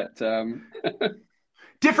concern. But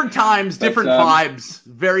different times, different vibes,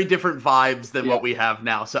 very different vibes than what we have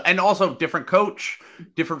now. So, and also different coach,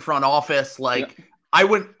 different front office. Like,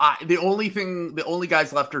 the only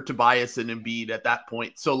guys left are Tobias and Embiid at that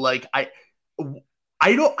point. So like, I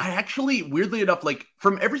actually, weirdly enough, like,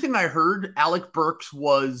 from everything I heard, Alec Burks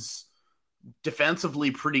was defensively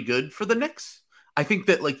pretty good for the Knicks. I think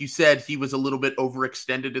that, like you said, he was a little bit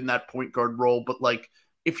overextended in that point guard role, but like,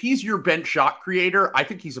 if he's your bench shot creator, I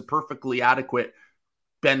think he's a perfectly adequate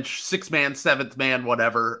bench 6 man, 7th man,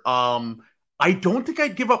 whatever. I don't think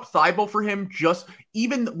I'd give up Thibault for him,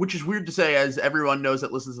 which is weird to say, as everyone knows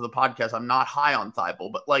that listens to the podcast, I'm not high on Thibault,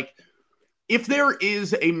 but like, if there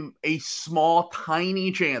is a small,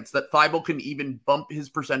 tiny chance that Thibault can even bump his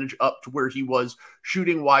percentage up to where he was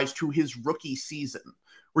shooting wise to his rookie season,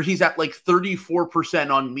 where he's at like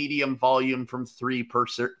 34% on medium volume from 3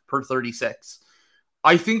 per 36.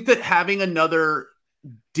 I think that having another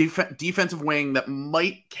defensive wing that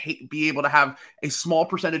might be able to have a small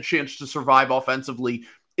percentage chance to survive offensively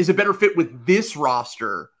is a better fit with this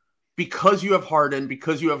roster, because you have Harden,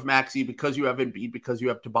 because you have Maxey, because you have Embiid, because you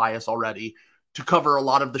have Tobias already to cover a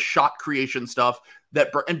lot of the shot creation stuff.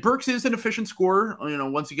 And Burks is an efficient scorer.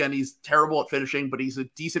 Once again, he's terrible at finishing, but he's a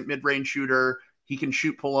decent mid-range shooter. He can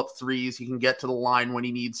shoot pull-up threes. He can get to the line when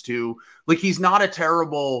he needs to. Like, he's not a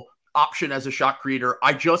terrible option as a shot creator.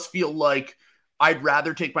 I just feel like I'd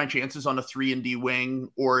rather take my chances on a 3-and-D wing,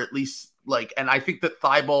 or at least and I think that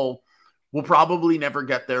Thibault will probably never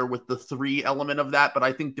get there with the 3 element of that. But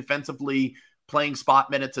I think defensively, playing spot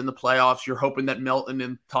minutes in the playoffs, you're hoping that Melton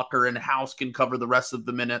and Tucker and House can cover the rest of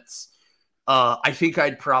the minutes. I think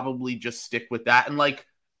I'd probably just stick with that. And like,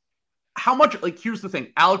 how much, here's the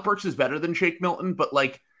thing, Alec Burks is better than Shake Milton, but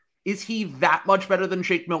like, is he that much better than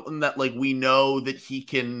Shake Milton that we know that he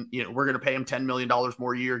can, we're going to pay him $10 million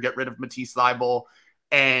more a year, get rid of Matisse Thybulle,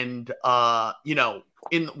 And,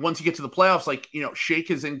 once you get to the playoffs, like,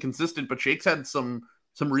 Shake is inconsistent, but Shake's had some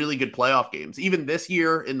really good playoff games. Even this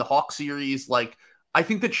year in the Hawk series, like, I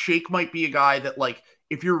think that Shake might be a guy that, like,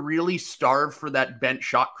 if you're really starved for that bench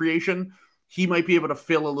shot creation, he might be able to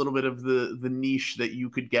fill a little bit of the niche that you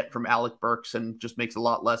could get from Alec Burks, and just makes a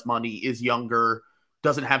lot less money, is younger,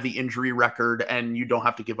 doesn't have the injury record, and you don't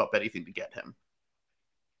have to give up anything to get him.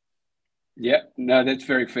 Yeah, no, that's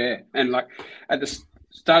very fair. And like at the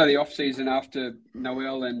start of the offseason, after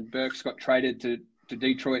Noel and Burks got traded to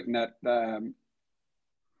Detroit in that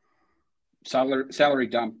salary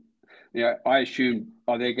dump, I assumed,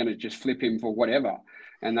 they're going to just flip him for whatever.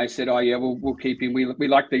 And they said, we'll keep him. We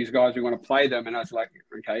like these guys. We want to play them. And I was like,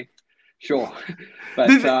 okay, sure. But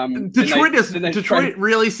Detroit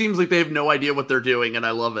really seems like they have no idea what they're doing, and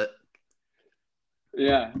I love it.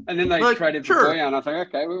 Yeah, and then they traded for Boyan. I think,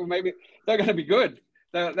 okay, well, maybe they're going to be good.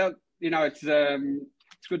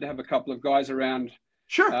 It's good to have a couple of guys around.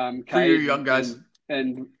 Sure, for your young guys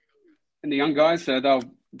and the young guys. So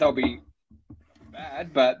they'll be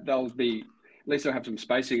bad, but at least they'll have some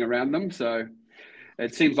spacing around them. So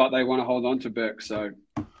it seems like they want to hold on to Burke. So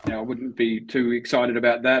I wouldn't be too excited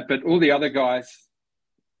about that. But all the other guys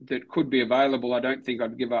that could be available, I don't think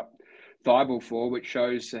I'd give up Thibault for, which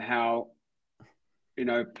shows how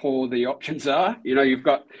poor the options are. You've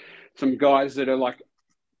got some guys that are like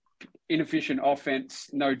inefficient offense,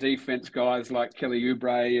 no defense guys like Kelly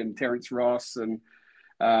Oubre and Terrence Ross and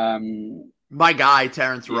my guy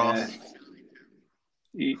Terrence Ross.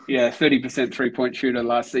 Yeah, 30% 3-point shooter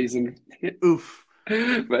last season. Oof.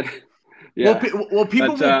 But yeah. Well,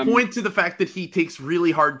 people will point to the fact that he takes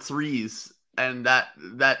really hard threes, and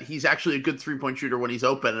that he's actually a good 3-point shooter when he's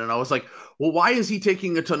open. And I was like, well, why is he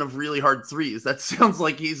taking a ton of really hard threes? That sounds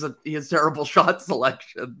like he has terrible shot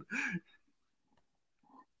selection.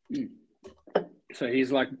 So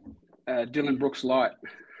he's like Dylan Brooks light.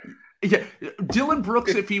 Yeah, Dylan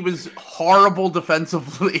Brooks, if he was horrible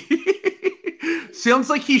defensively, sounds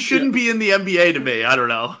like he shouldn't be in the NBA to me. I don't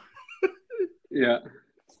know. Yeah,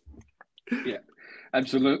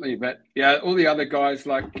 absolutely. But yeah, all the other guys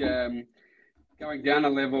like going down a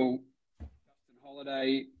level, Justin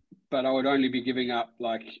Holiday, but I would only be giving up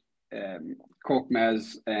like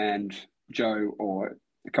Korkmaz and Joe, or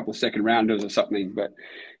a couple of second rounders or something. But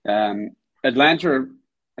Atlanta are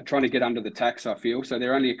trying to get under the tax, I feel. So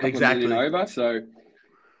they're only a couple of million over. So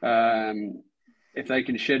if they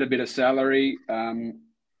can shed a bit of salary,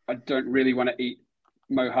 I don't really want to eat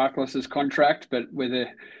Mo Harkless's contract, but whether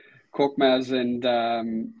Korkmaz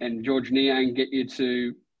and George Niang get you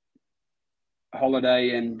to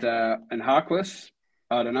Holiday and Harkless,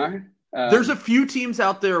 I don't know. There's a few teams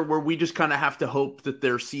out there where we just kind of have to hope that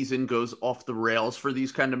their season goes off the rails for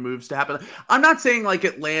these kind of moves to happen. I'm not saying like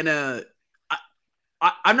Atlanta.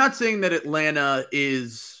 I'm not saying that Atlanta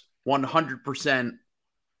is 100%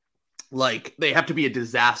 like they have to be a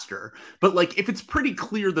disaster, but like if it's pretty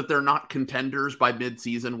clear that they're not contenders by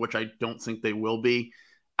midseason, which I don't think they will be,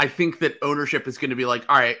 I think that ownership is going to be like,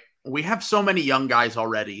 all right, we have so many young guys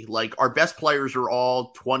already. Like our best players are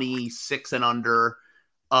all 26 and under.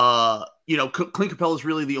 Clint Capella is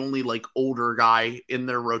really the only like older guy in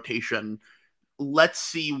their rotation. Let's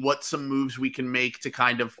see what some moves we can make to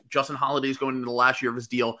kind of Justin Holiday's going into the last year of his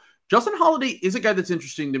deal. Justin Holiday is a guy that's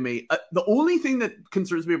interesting to me. The only thing that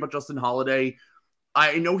concerns me about Justin Holiday,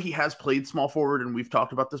 I know he has played small forward, and we've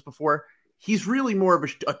talked about this before. He's really more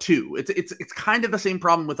of a two. It's kind of the same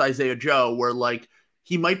problem with Isaiah Joe, where like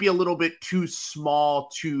he might be a little bit too small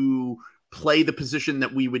to play the position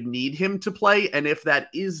that we would need him to play. And if that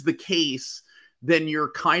is the case, then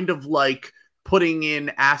you're kind of like putting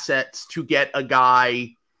in assets to get a guy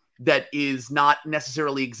that is not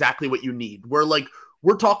necessarily exactly what you need.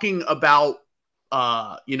 We're talking about,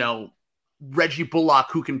 Reggie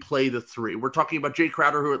Bullock, who can play the three. We're talking about Jay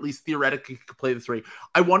Crowder, who at least theoretically could play the three.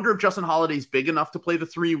 I wonder if Justin Holiday's big enough to play the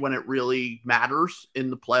three when it really matters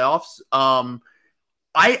in the playoffs.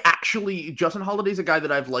 Justin Holiday's a guy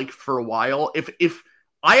that I've liked for a while. If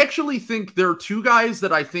I actually think there are two guys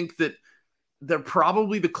that I think that they're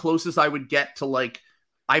probably the closest I would get to, like,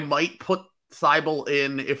 I might put Thibault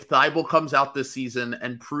in if Thibault comes out this season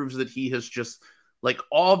and proves that he has just, like,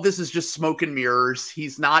 all of this is just smoke and mirrors.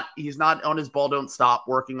 He's not on his ball don't stop,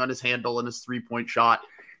 working on his handle and his 3-point shot.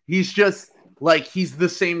 He's just like, he's the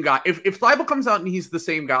same guy. If Thibault comes out and he's the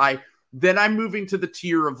same guy, then I'm moving to the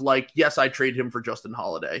tier of like, yes, I trade him for Justin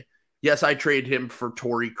Holiday. Yes, I trade him for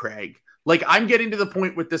Torrey Craig. Like, I'm getting to the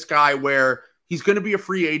point with this guy where he's going to be a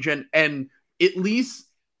free agent, and at least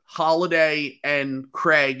Holiday and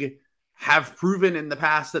Craig have proven in the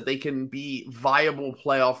past that they can be viable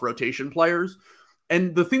playoff rotation players.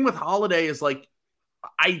 And the thing with Holiday is like,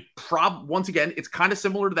 once again, it's kind of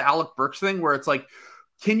similar to the Alec Burks thing where it's like,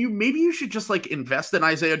 maybe you should just like invest in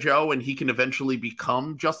Isaiah Joe and he can eventually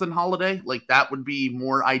become Justin Holiday. Like that would be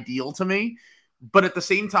more ideal to me. But at the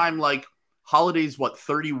same time, like Holiday's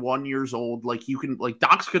 31 years old. Like you can, like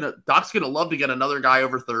Doc's gonna love to get another guy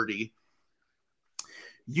over 30.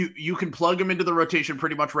 You can plug him into the rotation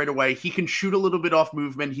pretty much right away. He can shoot a little bit off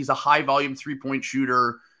movement. He's a high volume 3-point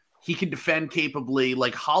shooter. He can defend capably.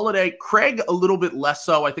 Like Holiday, Craig a little bit less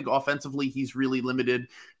so. I think offensively he's really limited,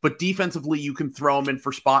 but defensively you can throw him in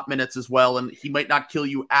for spot minutes as well, and he might not kill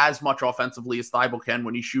you as much offensively as Thibault can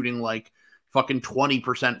when he's shooting like fucking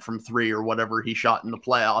 20% from 3 or whatever he shot in the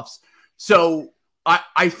playoffs. So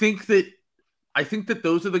I think that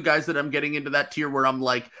those are the guys that I'm getting into that tier where I'm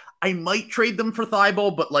like, I might trade them for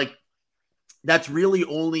Thibault, but like that's really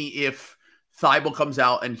only if Thibault comes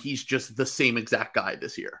out and he's just the same exact guy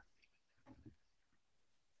this year.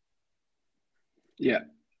 Yeah,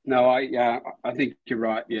 no, I think you're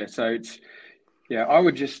right. Yeah, so I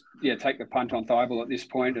would just take the punt on Thibault at this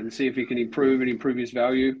point and see if he can improve his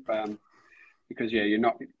value. Because you're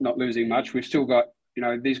not losing much. We've still got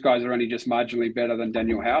these guys are only just marginally better than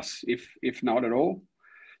Daniel House, if not at all.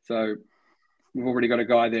 So we've already got a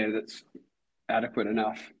guy there that's adequate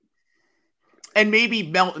enough. And maybe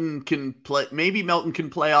Melton can play. Maybe Melton can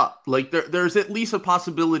play up. Like there's at least a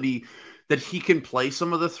possibility that he can play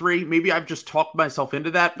some of the 3. Maybe I've just talked myself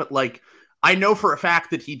into that, but like I know for a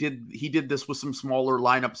fact that he did this with some smaller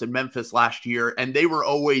lineups in Memphis last year, and they were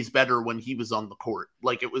always better when he was on the court.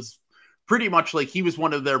 Like it was pretty much like he was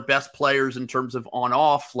one of their best players in terms of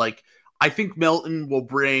on-off. Like I think Melton will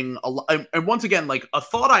bring a lot. And once again, like a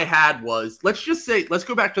thought I had was, let's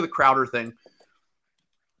go back to the Crowder thing.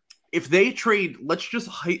 If they trade, let's just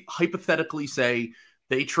hypothetically say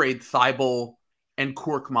they trade Thibault and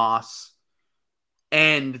Korkmaz,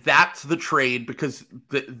 and that's the trade because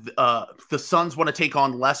the Suns want to take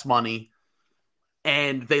on less money,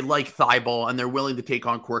 and they like Thibault, and they're willing to take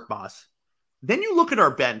on Korkmaz. Then you look at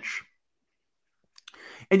our bench,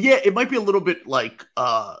 and yeah, it might be a little bit like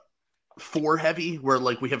 4 heavy, where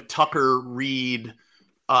like we have Tucker, Reed,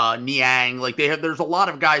 Niang. Like there's a lot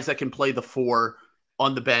of guys that can play the 4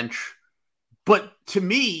 on the bench. But to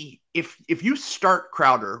me, if you start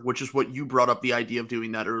Crowder, which is what you brought up the idea of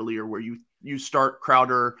doing that earlier, where you start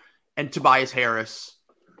Crowder and Tobias Harris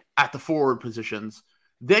at the forward positions,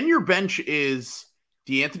 then your bench is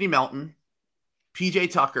DeAnthony Melton, PJ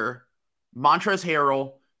Tucker, Montrezl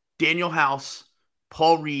Harrell, Daniel House,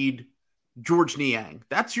 Paul Reed, George Niang.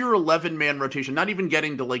 That's your 11-man rotation, not even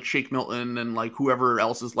getting to like Shake Milton and like whoever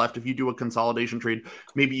else is left. If you do a consolidation trade,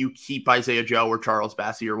 maybe you keep Isaiah Joe or Charles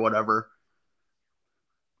Bassey or whatever.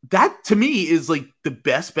 That to me is like the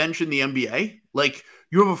best bench in the NBA. Like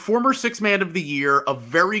you have a former 6-man of the year, a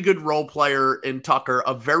very good role player in Tucker,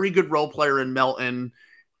 a very good role player in Melton.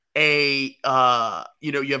 You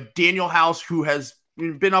have Daniel House, who has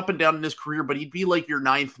been up and down in his career, but he'd be like your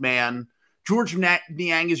 9th man. George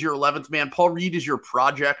Niang is your 11th man. Paul Reed is your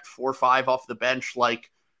project 4-5 off the bench. Like,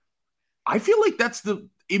 I feel like that's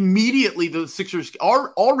immediately the Sixers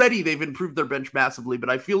are already, they've improved their bench massively, but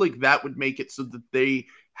I feel like that would make it so that they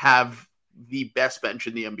have the best bench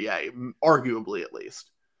in the NBA, arguably at least.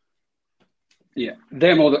 Yeah,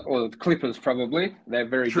 them or the Clippers probably. They're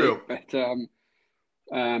very true, deep,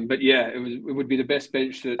 but yeah, it would be the best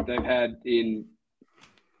bench that they've had in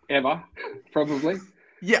ever, probably.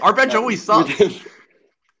 Yeah, our bench always sucks.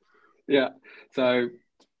 Yeah, so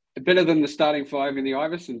better than the starting 5 in the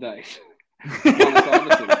Iverson days.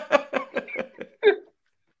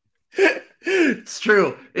 It's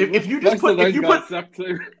true. If you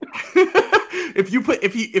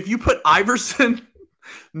put Iverson,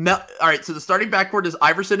 all right. So the starting backcourt is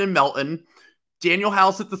Iverson and Melton, Daniel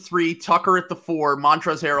House at the 3, Tucker at the 4,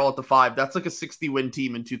 Montrezl Harrell at the 5. That's like a 60-win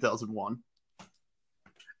team in 2001.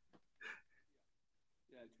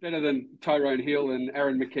 Better than Tyrone Hill and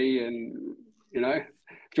Aaron McKee and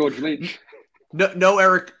George Lynch. No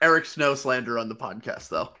Eric Snow slander on the podcast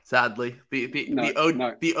though. Sadly,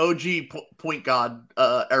 the OG point guard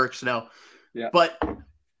Eric Snow. Yeah, but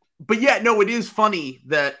yeah, no, it is funny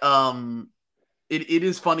that it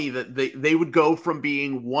is funny that they would go from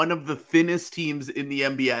being one of the thinnest teams in the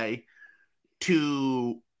NBA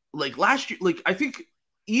to like last year. Like I think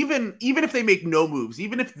even if they make no moves,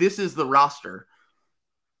 even if this is the roster.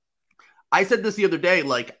 I said this the other day,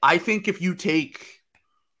 like, I think if you take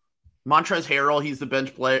Montrezl Harrell, he's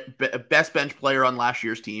the best bench player on last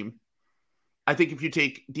year's team. I think if you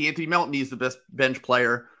take DeAnthony Melton, he's the best bench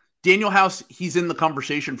player. Daniel House, he's in the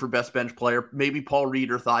conversation for best bench player. Maybe Paul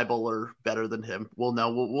Reed or Thibault are better than him. We'll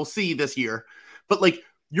know. We'll see this year. but like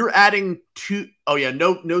you're adding two. Oh yeah,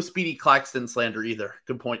 no Speedy Claxton slander either.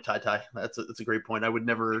 Good point, Ty. That's a great point. I would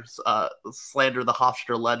never slander the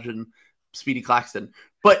Hofstra legend, Speedy Claxton,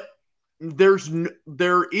 but there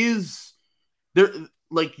is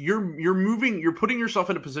like you're putting yourself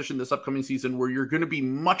in a position this upcoming season where you're going to be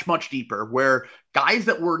much deeper, where guys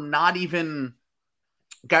that were not even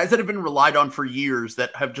guys that have been relied on for years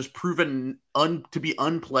that have just proven to be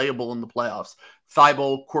unplayable in the playoffs,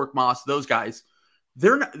 Thibault, Korkmaz, those guys,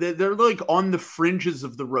 they're like on the fringes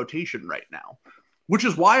of the rotation right now, which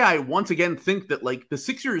is why I once again think that like the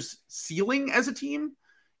Sixers ceiling as a team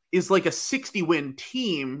is like a 60-win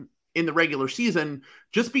team in the regular season,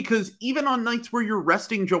 just because even on nights where you're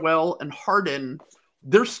resting Joel and Harden,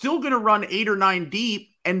 they're still going to run 8 or 9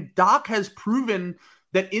 deep. And Doc has proven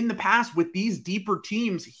that in the past with these deeper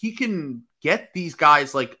teams, he can get these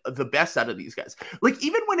guys like the best out of these guys. Like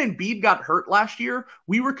even when Embiid got hurt last year,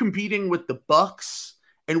 we were competing with the Bucks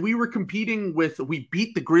and we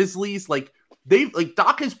beat the Grizzlies. Like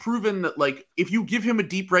Doc has proven that like, if you give him a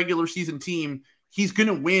deep regular season team, he's going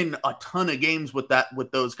to win a ton of games with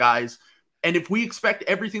those guys. And if we expect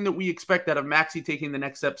everything that we expect out of Maxey taking the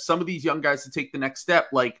next step, some of these young guys to take the next step,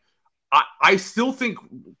 like I still think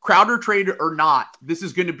Crowder trade or not, this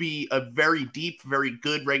is going to be a very deep, very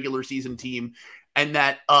good regular season team. And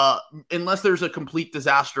that unless there's a complete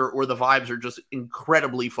disaster or the vibes are just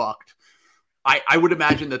incredibly fucked, I would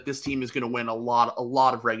imagine that this team is going to win a lot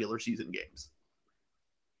of regular season games.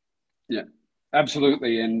 Yeah,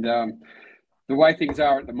 absolutely. And the way things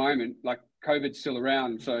are at the moment, like COVID's still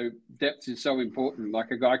around, so depth is so important.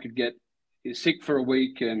 Like a guy could get sick for a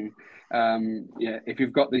week and if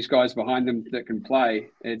you've got these guys behind them that can play,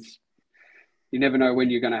 you never know when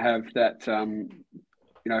you're going to have that,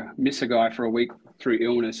 miss a guy for a week through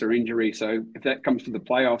illness or injury. So if that comes to the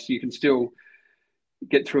playoffs, you can still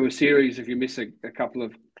get through a series if you miss a couple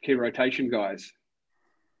of key rotation guys.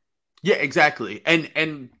 Yeah, exactly.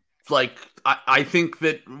 And like, I think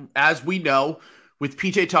that as we know, with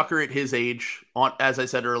PJ Tucker at his age, as I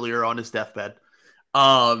said earlier, on his deathbed,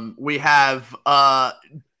 we have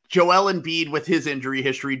Joel Embiid with his injury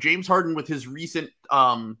history, James Harden with his recent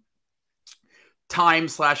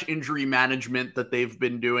time/injury management that they've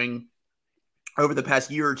been doing over the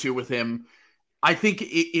past year or two with him. I think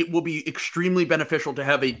it will be extremely beneficial to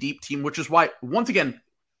have a deep team, which is why, once again,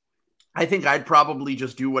 I think I'd probably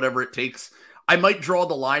just do whatever it takes. I might draw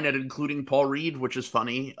the line at including Paul Reed, which is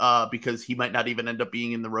funny because he might not even end up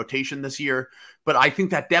being in the rotation this year. But I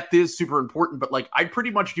think that depth is super important. But like, I'd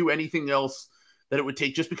pretty much do anything else that it would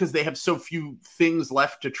take just because they have so few things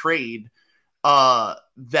left to trade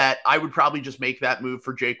that I would probably just make that move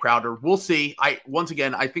for Jay Crowder. We'll see. Once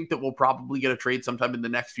again, I think that we'll probably get a trade sometime in the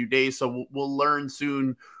next few days. So we'll learn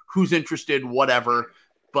soon who's interested, whatever.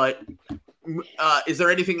 But is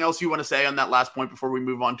there anything else you want to say on that last point before we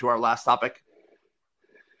move on to our last topic?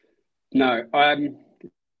 No,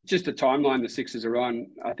 just a timeline the Sixers are on.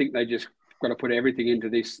 I think they just got to put everything into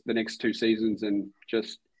the next 2 seasons and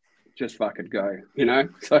just fucking go,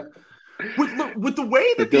 So with the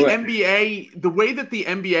way that the NBA,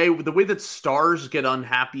 the way that stars get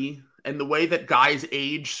unhappy and the way that guys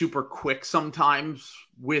age super quick sometimes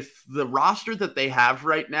with the roster that they have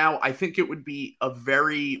right now, I think it would be a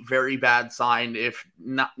very, very bad sign if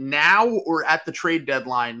not now or at the trade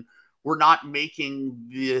deadline, we're not making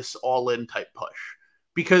this all-in type push.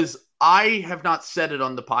 Because I have not said it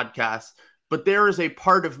on the podcast, but there is a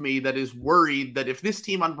part of me that is worried that if this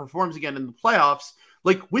team underperforms again in the playoffs,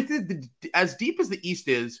 like with it, as deep as the East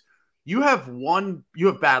is, you have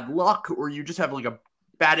bad luck or you just have like a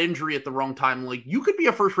bad injury at the wrong time. Like you could be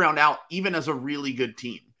a first round out even as a really good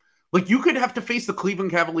team. Like you could have to face the Cleveland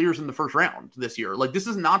Cavaliers in the first round this year. Like this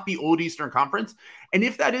is not the old Eastern Conference. And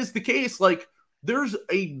if that is the case, like there's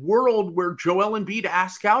a world where Joel Embiid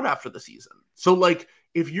asks out after the season. So like,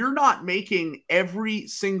 if you're not making every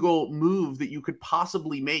single move that you could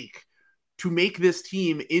possibly make to make this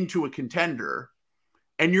team into a contender,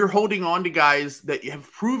 and you're holding on to guys that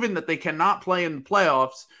have proven that they cannot play in the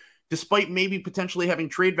playoffs, despite maybe potentially having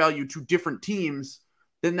trade value to different teams,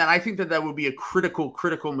 then I think that would be a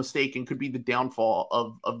critical mistake and could be the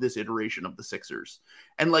downfall of this iteration of the Sixers.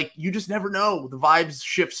 And like, you just never know. The vibes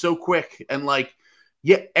shift so quick. And like,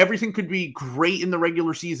 yeah, everything could be great in the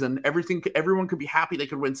regular season. Everyone could be happy. They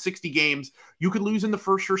could win 60 games. You could lose in the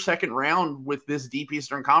first or second round with this deep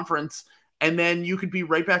Eastern Conference. And then you could be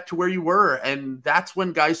right back to where you were. And that's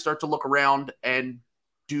when guys start to look around and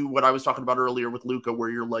do what I was talking about earlier with Luka, where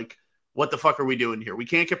you're like, what the fuck are we doing here? We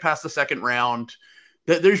can't get past the second round.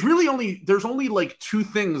 There's only like 2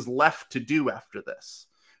 things left to do after this,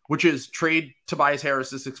 which is trade Tobias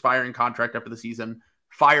Harris's expiring contract after the season,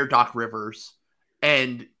 fire Doc Rivers,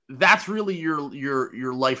 and that's really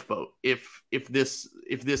your lifeboat. If this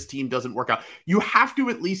team doesn't work out, you have to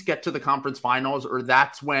at least get to the conference finals, or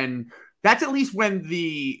that's at least when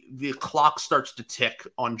the clock starts to tick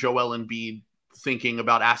on Joel Embiid thinking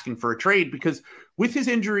about asking for a trade, because with his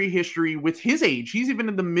injury history, with his age, he's even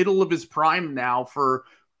in the middle of his prime now for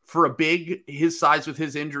a big his size with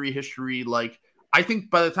his injury history. Like, I think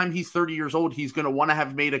by the time he's 30 years old, he's going to want to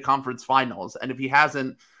have made a conference finals. And if he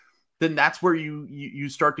hasn't, then that's where you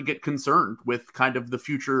start to get concerned with kind of the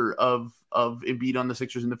future of Embiid on the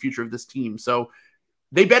Sixers and the future of this team. So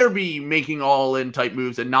they better be making all-in type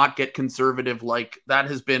moves and not get conservative. Like, that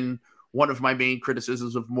has been one of my main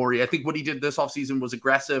criticisms of Morey. I think what he did this offseason was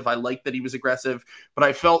aggressive. I like that he was aggressive, but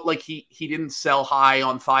I felt like he didn't sell high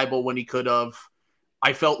on Thibault when he could have.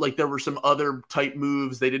 I felt like there were some other type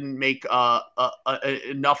moves. They didn't make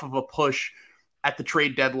enough of a push at the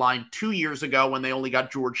trade deadline 2 years ago when they only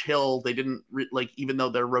got George Hill. They didn't even though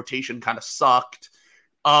their rotation kind of sucked.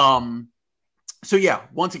 So yeah,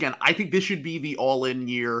 once again, I think this should be the all-in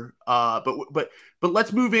year. But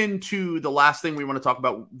let's move into the last thing we want to talk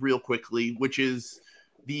about real quickly, which is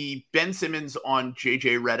the Ben Simmons on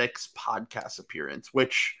JJ Redick's podcast appearance,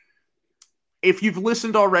 which, if you've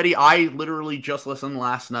listened already, I literally just listened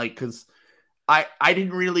last night because I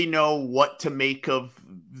didn't really know what to make of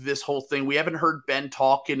this whole thing. We haven't heard Ben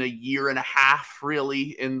talk in a year and a half,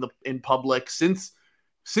 really, in public since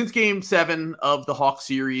Game 7 of the Hawks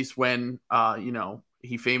series, when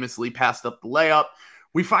he famously passed up the layup.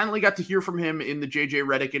 We finally got to hear from him in the JJ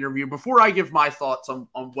Redick interview. Before I give my thoughts on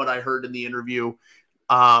what I heard in the interview,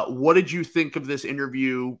 what did you think of this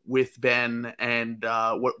interview with Ben, and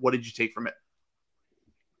what did you take from it?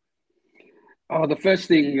 Oh, the first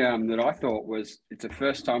thing that I thought was, it's the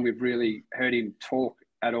first time we've really heard him talk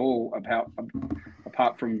at all about,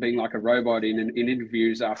 apart from being like a robot in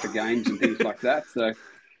interviews after games and things like that. So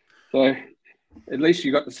at least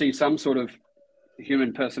you got to see some sort of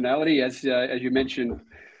human personality, as you mentioned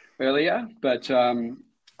earlier. But they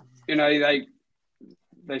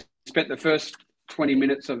spent the first 20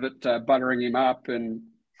 minutes of it buttering him up and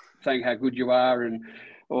saying how good you are and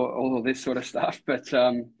all of this sort of stuff. But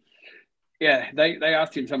they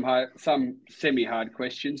asked him some semi-hard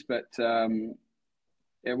questions, but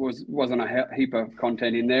it wasn't a heap of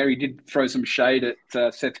content in there. He did throw some shade at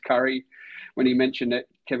Seth Curry when he mentioned that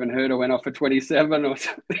Kevin Huerter went off for 27 or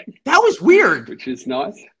something. That was weird. Which is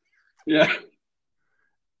nice. Yeah.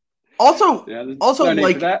 Also, no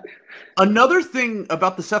like, that. Another thing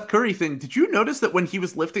about the Seth Curry thing, did you notice that when he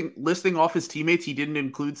was listing off his teammates, he didn't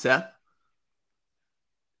include Seth?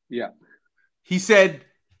 Yeah. He said,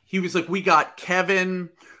 he was like, we got Kevin,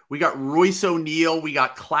 we got Royce O'Neal, we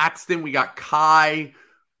got Claxton, we got Kai,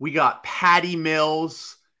 we got Patty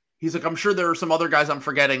Mills. He's like, I'm sure there are some other guys I'm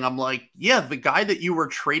forgetting. I'm like, yeah, the guy that you were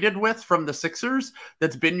traded with from the Sixers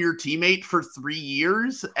that's been your teammate for 3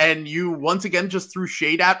 years, and you once again just threw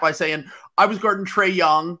shade at by saying, I was guarding Trae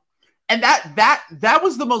Young. And that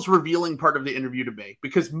was the most revealing part of the interview to me,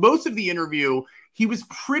 because most of the interview, he was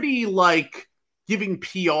pretty like giving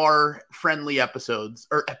PR friendly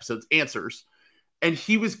answers. And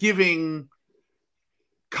he was giving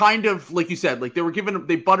kind of, like you said, like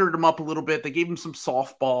they buttered him up a little bit. They gave him some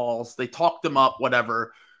softballs. They talked him up,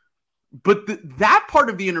 whatever. But that part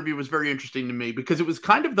of the interview was very interesting to me, because it was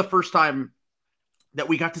kind of the first time that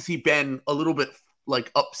we got to see Ben a little bit like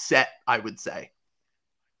upset, I would say.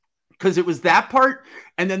 Because it was that part,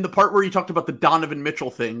 and then the part where he talked about the Donovan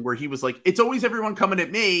Mitchell thing, where he was like, it's always everyone coming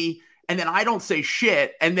at me, and then I don't say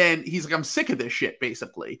shit, and then he's like, I'm sick of this shit,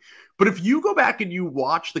 basically. But if you go back and you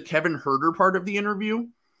watch the Kevin Huerter part of the interview,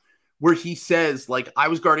 where he says, like, I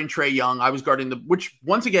was guarding Trae Young, I was guarding which,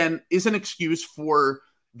 once again, is an excuse for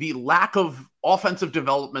the lack of offensive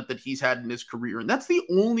development that he's had in his career. And that's the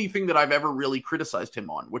only thing that I've ever really criticized him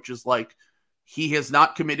on, which is, like, he has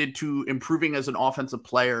not committed to improving as an offensive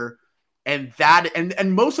player. And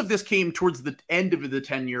most of this came towards the end of the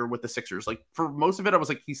tenure with the Sixers. Like, for most of it, I was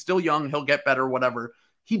like, he's still young, he'll get better, whatever.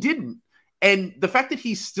 He didn't. And the fact that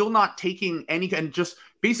he's still not taking any, and just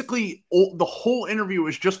basically the whole interview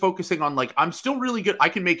is just focusing on, like, I'm still really good. I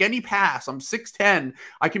can make any pass. I'm 6'10".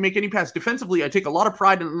 I can make any pass. Defensively, I take a lot of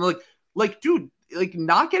pride in, like, dude, like,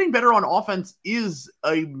 not getting better on offense is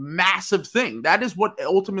a massive thing. That is what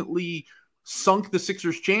ultimately sunk the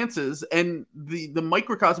Sixers' chances, and the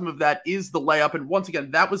microcosm of that is the layup. And once again,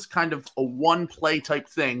 that was kind of a one play type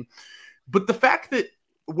thing. But the fact that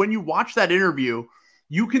when you watch that interview,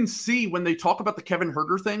 you can see when they talk about the Kevin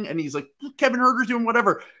Huerter thing, and he's like, Kevin Huerter's doing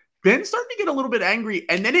whatever, Ben's starting to get a little bit angry,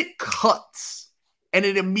 and then it cuts and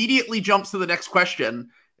it immediately jumps to the next question.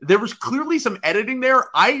 There was clearly some editing there.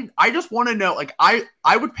 I just want to know, like,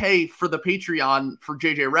 I would pay for the Patreon for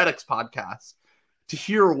JJ Redick's podcast to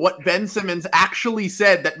hear what Ben Simmons actually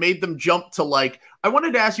said that made them jump to, like, I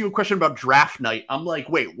wanted to ask you a question about draft night. I'm like,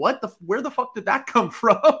 wait, where the fuck did that come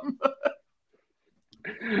from?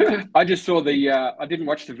 I just saw I didn't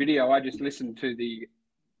watch the video. I just listened to the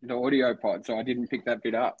audio pod, so I didn't pick that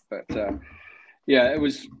bit up. But yeah, it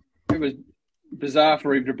was bizarre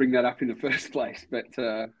for him to bring that up in the first place. But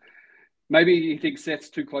maybe he thinks Seth's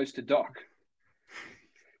too close to Doc.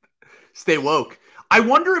 Stay woke. I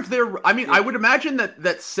wonder if I would imagine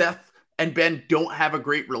that Seth and Ben don't have a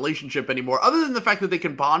great relationship anymore, other than the fact that they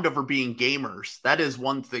can bond over being gamers. That is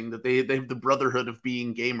one thing, that they have the brotherhood of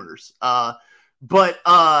being gamers. But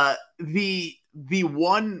the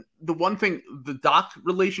one thing, the Doc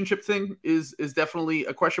relationship thing is definitely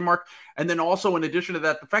a question mark. And then also, in addition to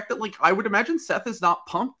that, the fact that, like, I would imagine Seth is not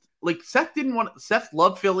pumped. Like, Seth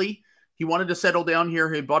loved Philly. He wanted to settle down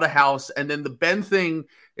here. He bought a house. And then the Ben thing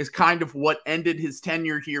is kind of what ended his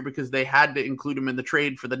tenure here, because they had to include him in the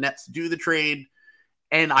trade for the Nets to do the trade.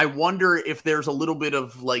 And I wonder if there's a little bit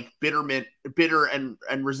of, like, bitter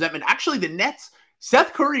and resentment. Actually, the Nets,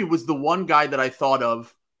 Seth Curry was the one guy that I thought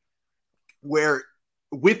of where,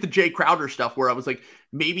 with the Jay Crowder stuff, where I was like,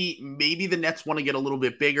 maybe the Nets want to get a little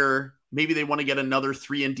bit bigger. Maybe they want to get another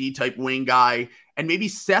 3-and-D type wing guy. And maybe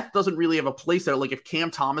Seth doesn't really have a place there. Like, if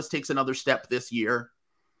Cam Thomas takes another step this year,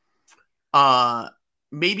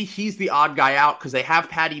 maybe he's the odd guy out, because they have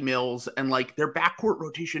Patty Mills, and, like, their backcourt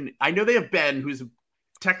rotation. I know they have Ben, who's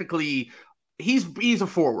technically, he's a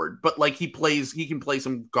forward, but, like, he can play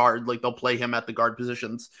some guard. Like, they'll play him at the guard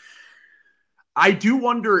positions. I do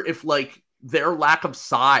wonder if, like, their lack of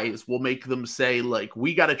size will make them say, like,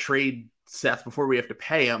 we got to trade Seth before we have to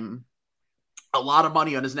pay him a lot of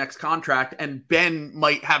money on his next contract. And Ben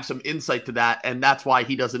might have some insight to that, and that's why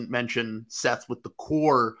he doesn't mention Seth with the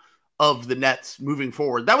core of the Nets moving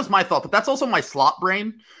forward. That was my thought, but that's also my slot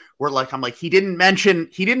brain, where, like, I'm like, he didn't mention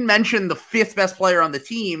the fifth best player on the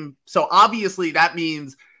team, so obviously that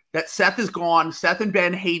means that Seth is gone. Seth and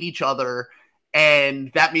Ben hate each other, and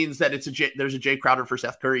that means that there's a Jay Crowder for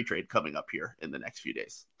Seth Curry trade coming up here in the next few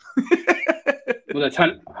days. Well, that's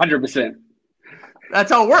 100%.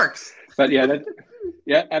 That's how it works. But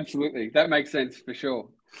yeah, absolutely. That makes sense for sure.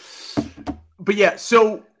 But yeah,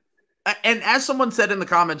 so, and as someone said in the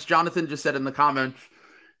comments, Jonathan just said in the comments,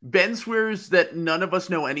 Ben swears that none of us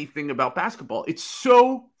know anything about basketball. It's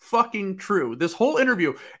so fucking true. This whole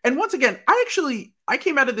interview. And once again, I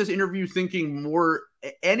came out of this interview thinking more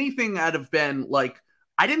anything out of Ben. Like,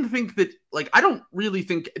 I didn't think that, like, I don't really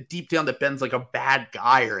think deep down that Ben's, like, a bad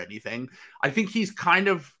guy or anything. I think he's kind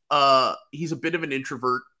of, he's a bit of an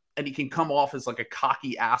introvert, and he can come off as, like, a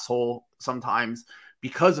cocky asshole sometimes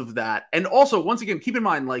because of that. And also, once again, keep in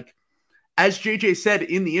mind, like, as JJ said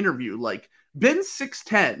in the interview, like, Ben's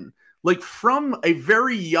 6'10". Like, from a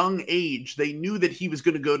very young age, they knew that he was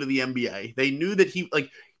going to go to the NBA. They knew that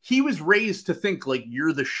he was raised to think, like,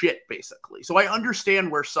 you're the shit, basically. So I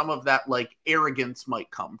understand where some of that, like, arrogance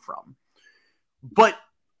might come from. But,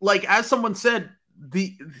 like, as someone said,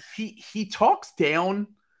 he talks down,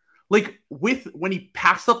 like, when he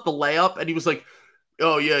passed up the layup and he was like,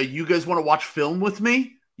 oh yeah, you guys want to watch film with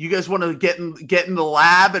me? You guys want to get in the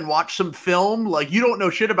lab and watch some film? Like, you don't know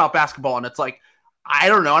shit about basketball. And it's like, I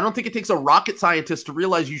don't know. I don't think it takes a rocket scientist to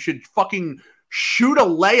realize you should fucking shoot a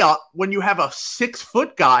layup when you have a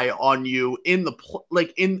 6-foot guy on you in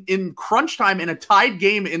in crunch time in a tied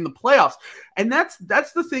game in the playoffs. And that's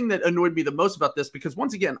the thing that annoyed me the most about this, because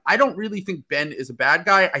once again, I don't really think Ben is a bad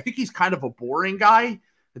guy. I think he's kind of a boring guy.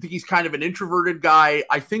 I think he's kind of an introverted guy.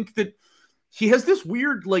 I think that he has this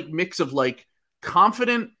weird, like, mix of, like,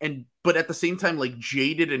 confident but at the same time, like,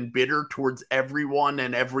 jaded and bitter towards everyone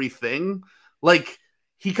and everything. Like,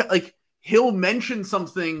 he'll mention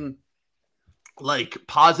something, like,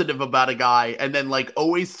 positive about a guy, and then, like,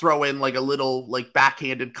 always throw in, like, a little, like,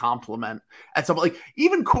 backhanded compliment at something. Like,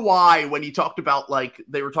 even Kawhi, when he talked about, like,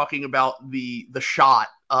 they were talking about the shot,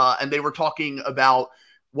 and they were talking about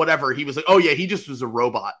whatever, he was like, oh yeah, he just was a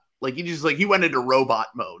robot. Like, he went into robot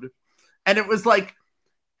mode. And it was like,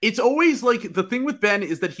 it's always, like, the thing with Ben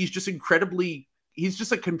is that he's just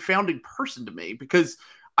a confounding person to me, because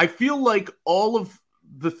I feel like all of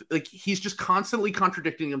he's just constantly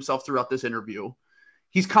contradicting himself throughout this interview.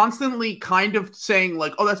 He's constantly kind of saying,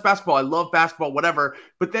 like, oh, that's basketball, I love basketball, whatever.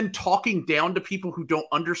 But then talking down to people who don't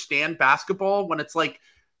understand basketball, when it's like,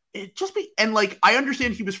 and, like, I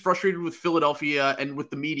understand he was frustrated with Philadelphia and with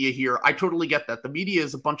the media here. I totally get that. The media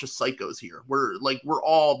is a bunch of psychos here. We're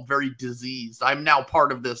all very diseased. I'm now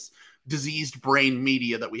part of this diseased brain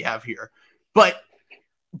media that we have here. But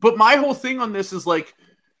my whole thing on this is like,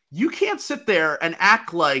 you can't sit there and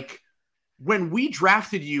act like when we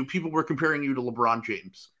drafted you, people were comparing you to LeBron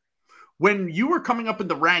James. When you were coming up in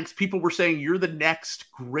the ranks, people were saying you're the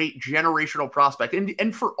next great generational prospect.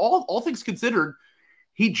 And for all things considered,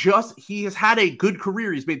 he has had a good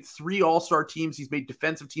career. He's made 3 all-star teams. He's made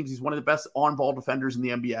defensive teams. He's one of the best on-ball defenders in the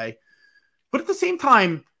NBA. But at the same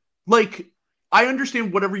time, like, I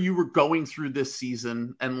understand whatever you were going through this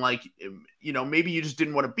season, and like, you know, maybe you just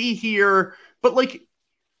didn't want to be here, but like,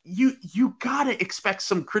 you gotta expect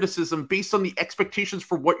some criticism based on the expectations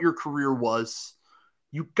for what your career was.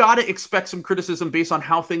 You gotta expect some criticism based on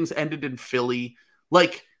how things ended in Philly.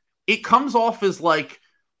 Like, it comes off as like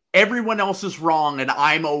everyone else is wrong and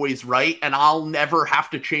I'm always right, and I'll never have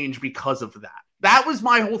to change because of that. That was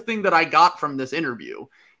my whole thing that I got from this interview,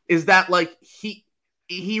 is that like he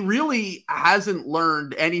really hasn't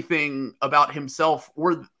learned anything about himself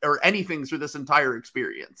or anything through this entire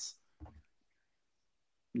experience.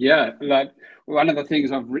 Yeah, like one of the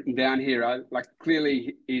things I've written down here,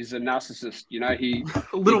 clearly he's a narcissist. You know, he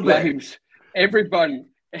blames everyone.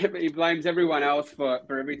 He blames everyone else for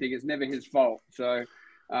everything. It's never his fault. So,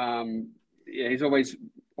 yeah, he's always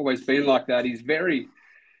been like that. He's very,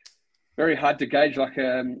 very hard to gauge. Like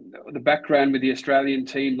the background with the Australian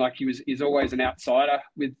team, like he's always an outsider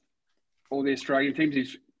with all the Australian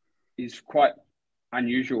teams. He's quite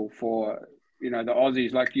unusual for, you know, the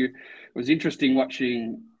Aussies. Like it was interesting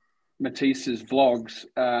watching Matisse's vlogs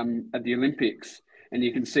at the Olympics, and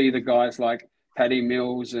you can see the guys like Paddy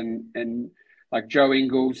Mills and like Joe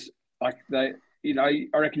Ingles. Like they, you know,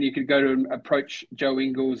 I reckon you could go to and approach Joe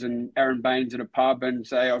Ingles and Aaron Baines at a pub and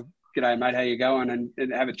say, "Oh, g'day, mate, how you going?"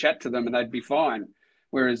 and have a chat to them, and they'd be fine.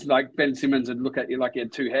 Whereas like Ben Simmons would look at you like you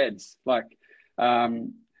had 2 heads. Like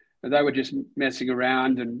they were just messing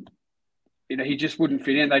around, and you know, he just wouldn't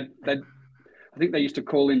fit in. I think they used to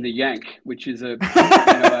call him the Yank, which is a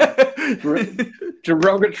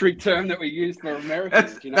derogatory term that we use for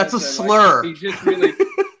Americans. That's a slur. He's just really,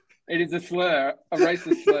 it is a slur, a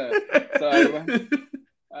racist slur.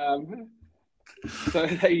 So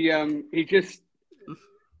he just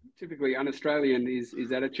typically un-Australian is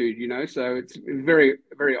his attitude, you know. So it's a very,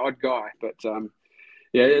 very odd guy. But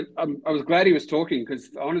yeah, I was glad he was talking,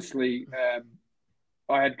 because honestly,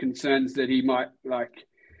 I had concerns that he might like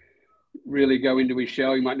really go into his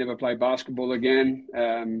shell. He might never play basketball again.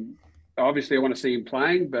 Obviously, I want to see him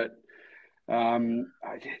playing, but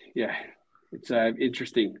yeah, it's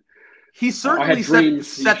interesting. He certainly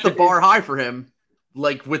set the bar high for him.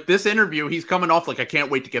 Like with this interview, he's coming off like, I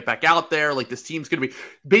can't wait to get back out there. Like this team's going to be,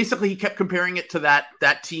 basically he kept comparing it to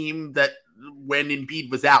that team that when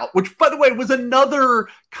Embiid was out, which by the way was another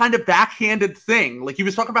kind of backhanded thing. Like he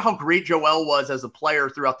was talking about how great Joel was as a player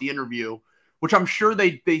throughout the interview, which I'm sure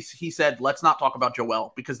he said, let's not talk about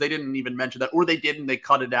Joel, because they didn't even mention that, or they did and they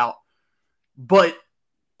cut it out. But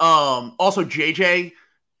also JJ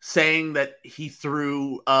saying that he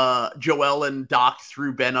threw Joel and Doc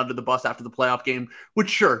threw Ben under the bus after the playoff game, which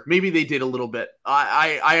sure, maybe they did a little bit.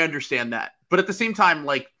 I understand that. But at the same time,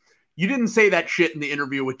 like, you didn't say that shit in the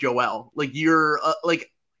interview with Joel. Like you're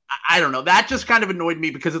like, I don't know. That just kind of annoyed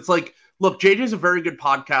me, because it's like, look, JJ's a very good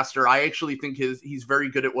podcaster. I actually think he's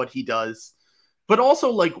very good at what he does. But also,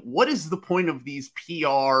 like, what is the point of these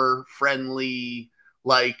PR friendly,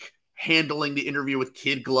 like, handling the interview with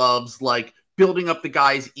kid gloves, like building up the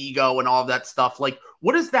guy's ego and all of that stuff? Like,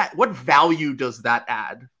 what is that? What value does that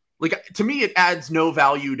add? Like, to me, it adds no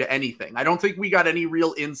value to anything. I don't think we got any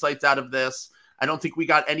real insights out of this. I don't think we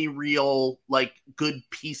got any real, like, good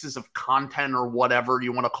pieces of content or whatever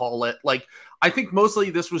you want to call it. Like, I think mostly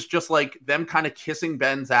this was just like them kind of kissing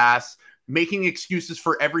Ben's ass, making excuses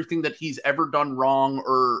for everything that he's ever done wrong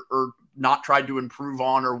or not tried to improve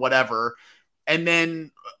on or whatever. And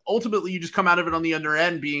then ultimately you just come out of it on the other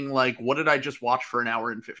end being like, what did I just watch for an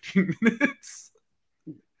hour and 15 minutes?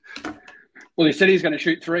 Well, he said he's going to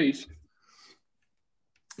shoot threes.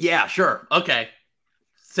 Yeah, sure. Okay.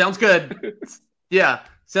 Sounds good. Yeah,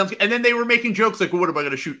 sounds good. And then they were making jokes like, well, what am I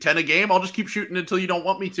going to shoot 10 a game? I'll just keep shooting until you don't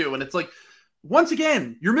want me to. And it's like, once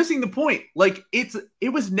again, you're missing the point. Like,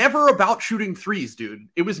 it was never about shooting threes, dude.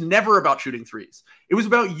 It was never about shooting threes. It was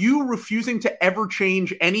about you refusing to ever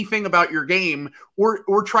change anything about your game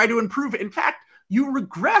or try to improve. In fact, you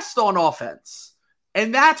regressed on offense.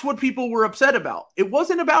 And that's what people were upset about. It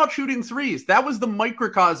wasn't about shooting threes. That was the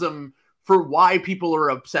microcosm for why people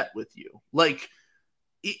are upset with you. Like,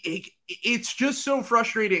 it's just so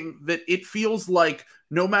frustrating that it feels like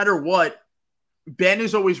no matter what, Ben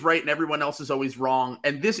is always right and everyone else is always wrong.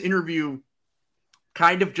 And this interview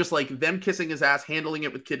kind of just like them kissing his ass, handling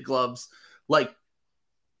it with kid gloves. Like,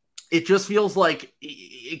 it just feels like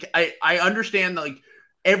I understand like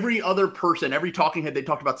every other person, every talking head, they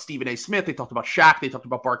talked about Stephen A. Smith, they talked about Shaq, they talked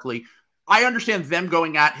about Barkley. I understand them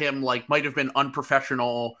going at him like might have been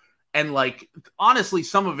unprofessional, and like honestly,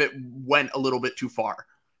 some of it went a little bit too far.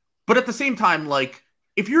 But at the same time, like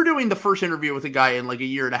if you're doing the first interview with a guy in like a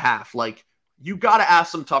year and a half, like you got to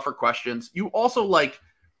ask some tougher questions. You also like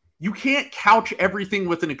you can't couch everything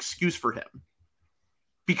with an excuse for him,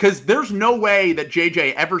 because there's no way that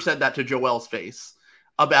JJ ever said that to Joel's face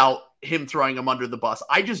about him throwing him under the bus.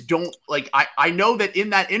 I just don't like, I know that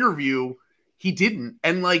in that interview he didn't.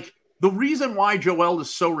 And like the reason why Joel is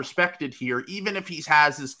so respected here, even if he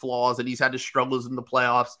has his flaws and he's had his struggles in the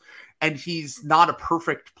playoffs and he's not a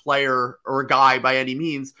perfect player or a guy by any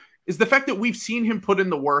means, is the fact that we've seen him put in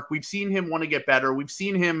the work. We've seen him want to get better. We've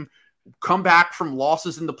seen him come back from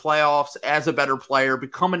losses in the playoffs as a better player,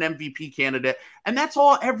 become an MVP candidate. And that's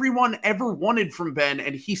all everyone ever wanted from Ben.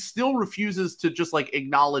 And he still refuses to just like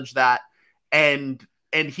acknowledge that. And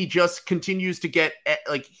he just continues to get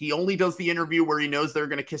like, he only does the interview where he knows they're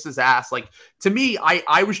going to kiss his ass. Like, to me,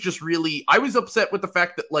 I was just really, I was upset with the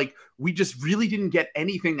fact that like, we just really didn't get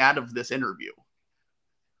anything out of this interview.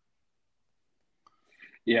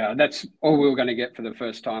 Yeah, that's all we were going to get for the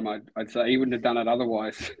first time. I'd say he wouldn't have done it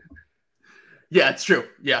otherwise. Yeah, it's true.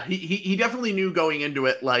 Yeah, he definitely knew going into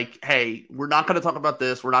it, like, hey, we're not going to talk about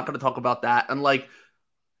this. We're not going to talk about that. And like,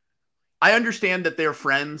 I understand that they're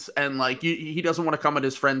friends, and like he doesn't want to come at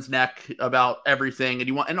his friend's neck about everything.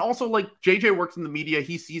 And also like JJ works in the media.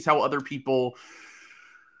 He sees how other people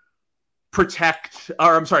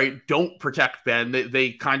don't protect Ben.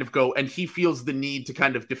 They kind of go, and he feels the need to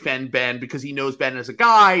kind of defend Ben because he knows Ben as a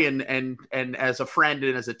guy and as a friend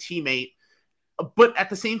and as a teammate. But at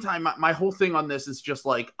the same time, my whole thing on this is just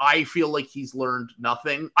like, I feel like he's learned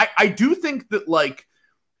nothing. I do think that like,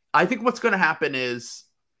 I think what's going to happen is,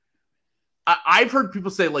 I've heard people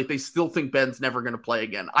say like they still think Ben's never going to play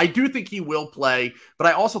again. I do think he will play, but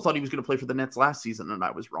I also thought he was going to play for the Nets last season, and I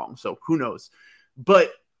was wrong. So who knows?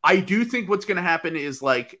 But I do think what's going to happen is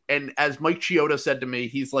like, and as Mike Chioda said to me,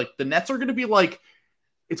 he's like, the Nets are going to be like,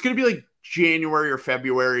 it's going to be like January or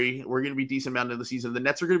February. We're going to be decent amount of the season. The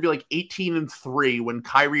Nets are going to be like 18-3 when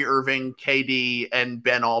Kyrie Irving, KD, and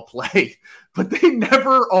Ben all play, but they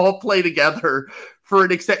never all play together for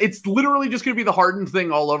an extent. It's literally just going to be the Harden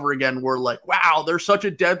thing all over again. We're like, wow, they're such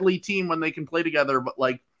a deadly team when they can play together. But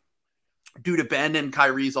like, due to Ben and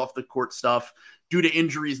Kyrie's off the court stuff, due to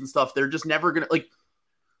injuries and stuff, they're just never going to like,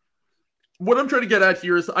 what I'm trying to get at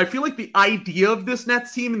here is I feel like the idea of this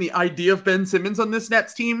Nets team and the idea of Ben Simmons on this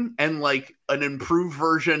Nets team and like an improved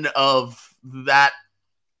version of that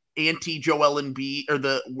anti-Joel Embiid, or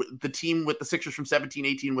the team with the Sixers from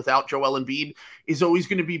 17-18 without Joel Embiid, is always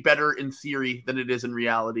going to be better in theory than it is in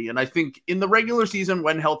reality. And I think in the regular season,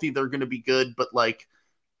 when healthy, they're going to be good. But like,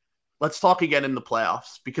 let's talk again in the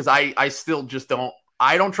playoffs, because I still just don't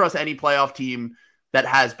trust any playoff team that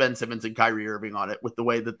has Ben Simmons and Kyrie Irving on it with the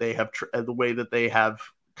way that they have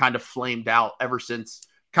kind of flamed out ever since.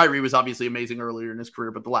 Kyrie was obviously amazing earlier in his career,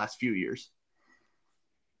 but the last few years.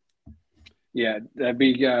 Yeah, that'd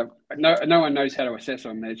be no one knows how to assess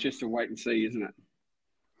them. It's just a wait and see, isn't it?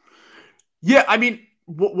 Yeah, I mean,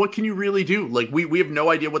 what can you really do? Like, we have no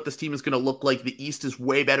idea what this team is going to look like. The East is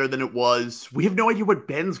way better than it was. We have no idea what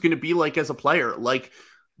Ben's going to be like as a player. Like,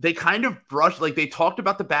 they kind of brushed, like they talked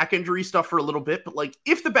about the back injury stuff for a little bit, but like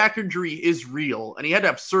if the back injury is real and he had to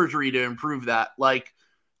have surgery to improve that, like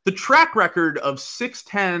the track record of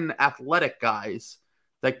 6'10" athletic guys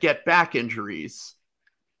that get back injuries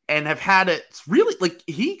and have had it really, like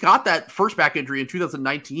he got that first back injury in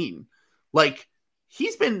 2019. Like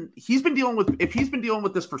he's been dealing with, if he's been dealing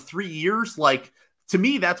with this for 3 years, like to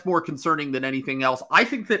me, that's more concerning than anything else. I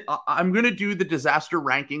think that I'm going to do the disaster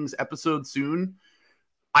rankings episode soon.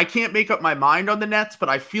 I can't make up my mind on the Nets, but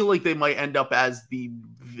I feel like they might end up as the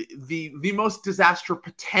most disaster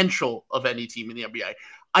potential of any team in the NBA.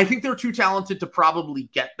 I think they're too talented to probably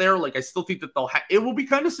get there. Like, I still think that it will be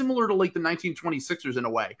kind of similar to like the 1926ers in a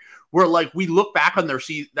way, where like we look back on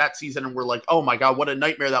that season and we're like, oh my God, what a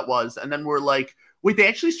nightmare that was. And then we're like, wait, they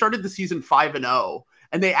actually started the season 5-0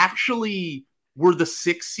 and they actually were the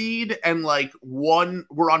 6th seed and like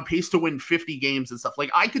were on pace to win 50 games and stuff.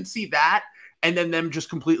 Like I could see that. And then them just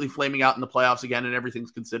completely flaming out in the playoffs again, and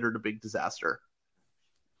everything's considered a big disaster.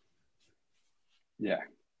 Yeah.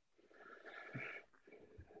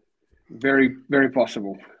 Very, very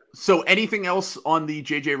possible. So anything else on the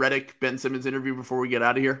JJ Redick, Ben Simmons interview before we get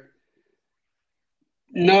out of here?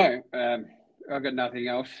 No, I've got nothing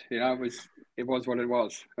else. You know, it was what it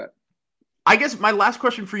was. But I guess my last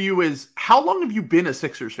question for you is, how long have you been a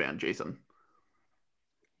Sixers fan, Jason?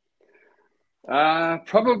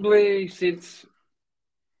 Probably since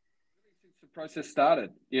the process started.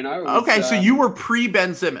 You know, Okay, so you were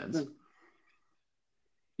pre-Ben Simmons.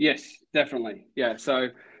 Yes, definitely. Yeah, so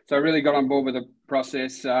I really got on board with the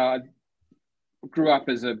process. Grew up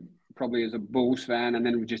probably as a Bulls fan, and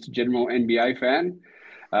then just a general NBA fan.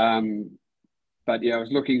 But yeah, I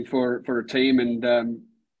was looking for a team, and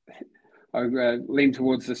I leaned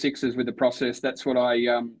towards the Sixers with the process. That's what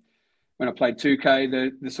when I played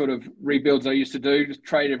 2K, the sort of rebuilds I used to do, just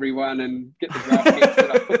trade everyone and get the draft picks. And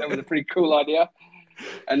I thought that was a pretty cool idea.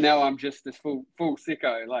 And now I'm just this full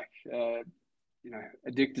sicko, like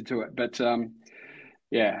addicted to it. But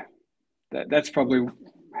yeah, that's probably,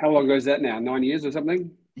 how long ago is that now? 9 years or something?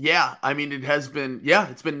 Yeah, I mean, it's been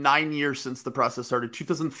 9 years since the process started.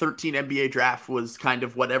 2013 NBA draft was kind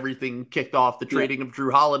of what everything kicked off. The trading of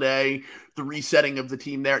Drew Holiday, the resetting of the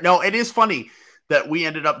team there. No, it is funny that we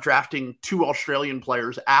ended up drafting 2 Australian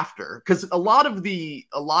players after, because so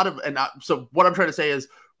what I'm trying to say is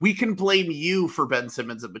we can blame you for Ben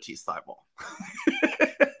Simmons and Matisse Thybulle.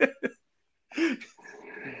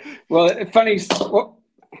 Well, funny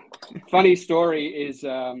story is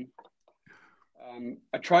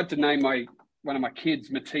I tried to name one of my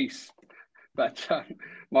kids Matisse, but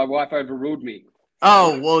my wife overruled me.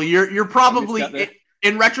 Oh, well, you're probably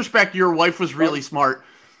in retrospect, your wife was really smart.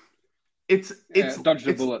 It's dodged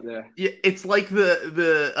a bullet there. It's like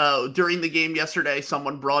the during the game yesterday,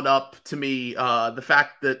 someone brought up to me the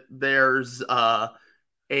fact that there's a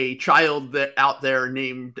child out there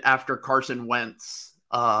named after Carson Wentz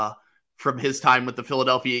from his time with the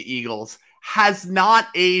Philadelphia Eagles. Has not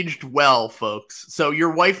aged well, folks. So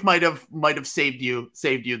your wife might have saved you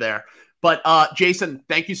there. But Jason,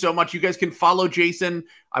 thank you so much. You guys can follow Jason.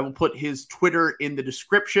 I will put his Twitter in the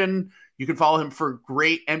description. You can follow him for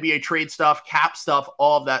great NBA trade stuff, cap stuff,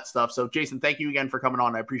 all of that stuff. So Jason, thank you again for coming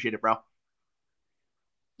on. I appreciate it, bro.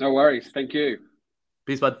 No worries. Thank you.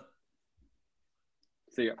 Peace, bud.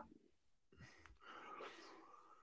 See ya.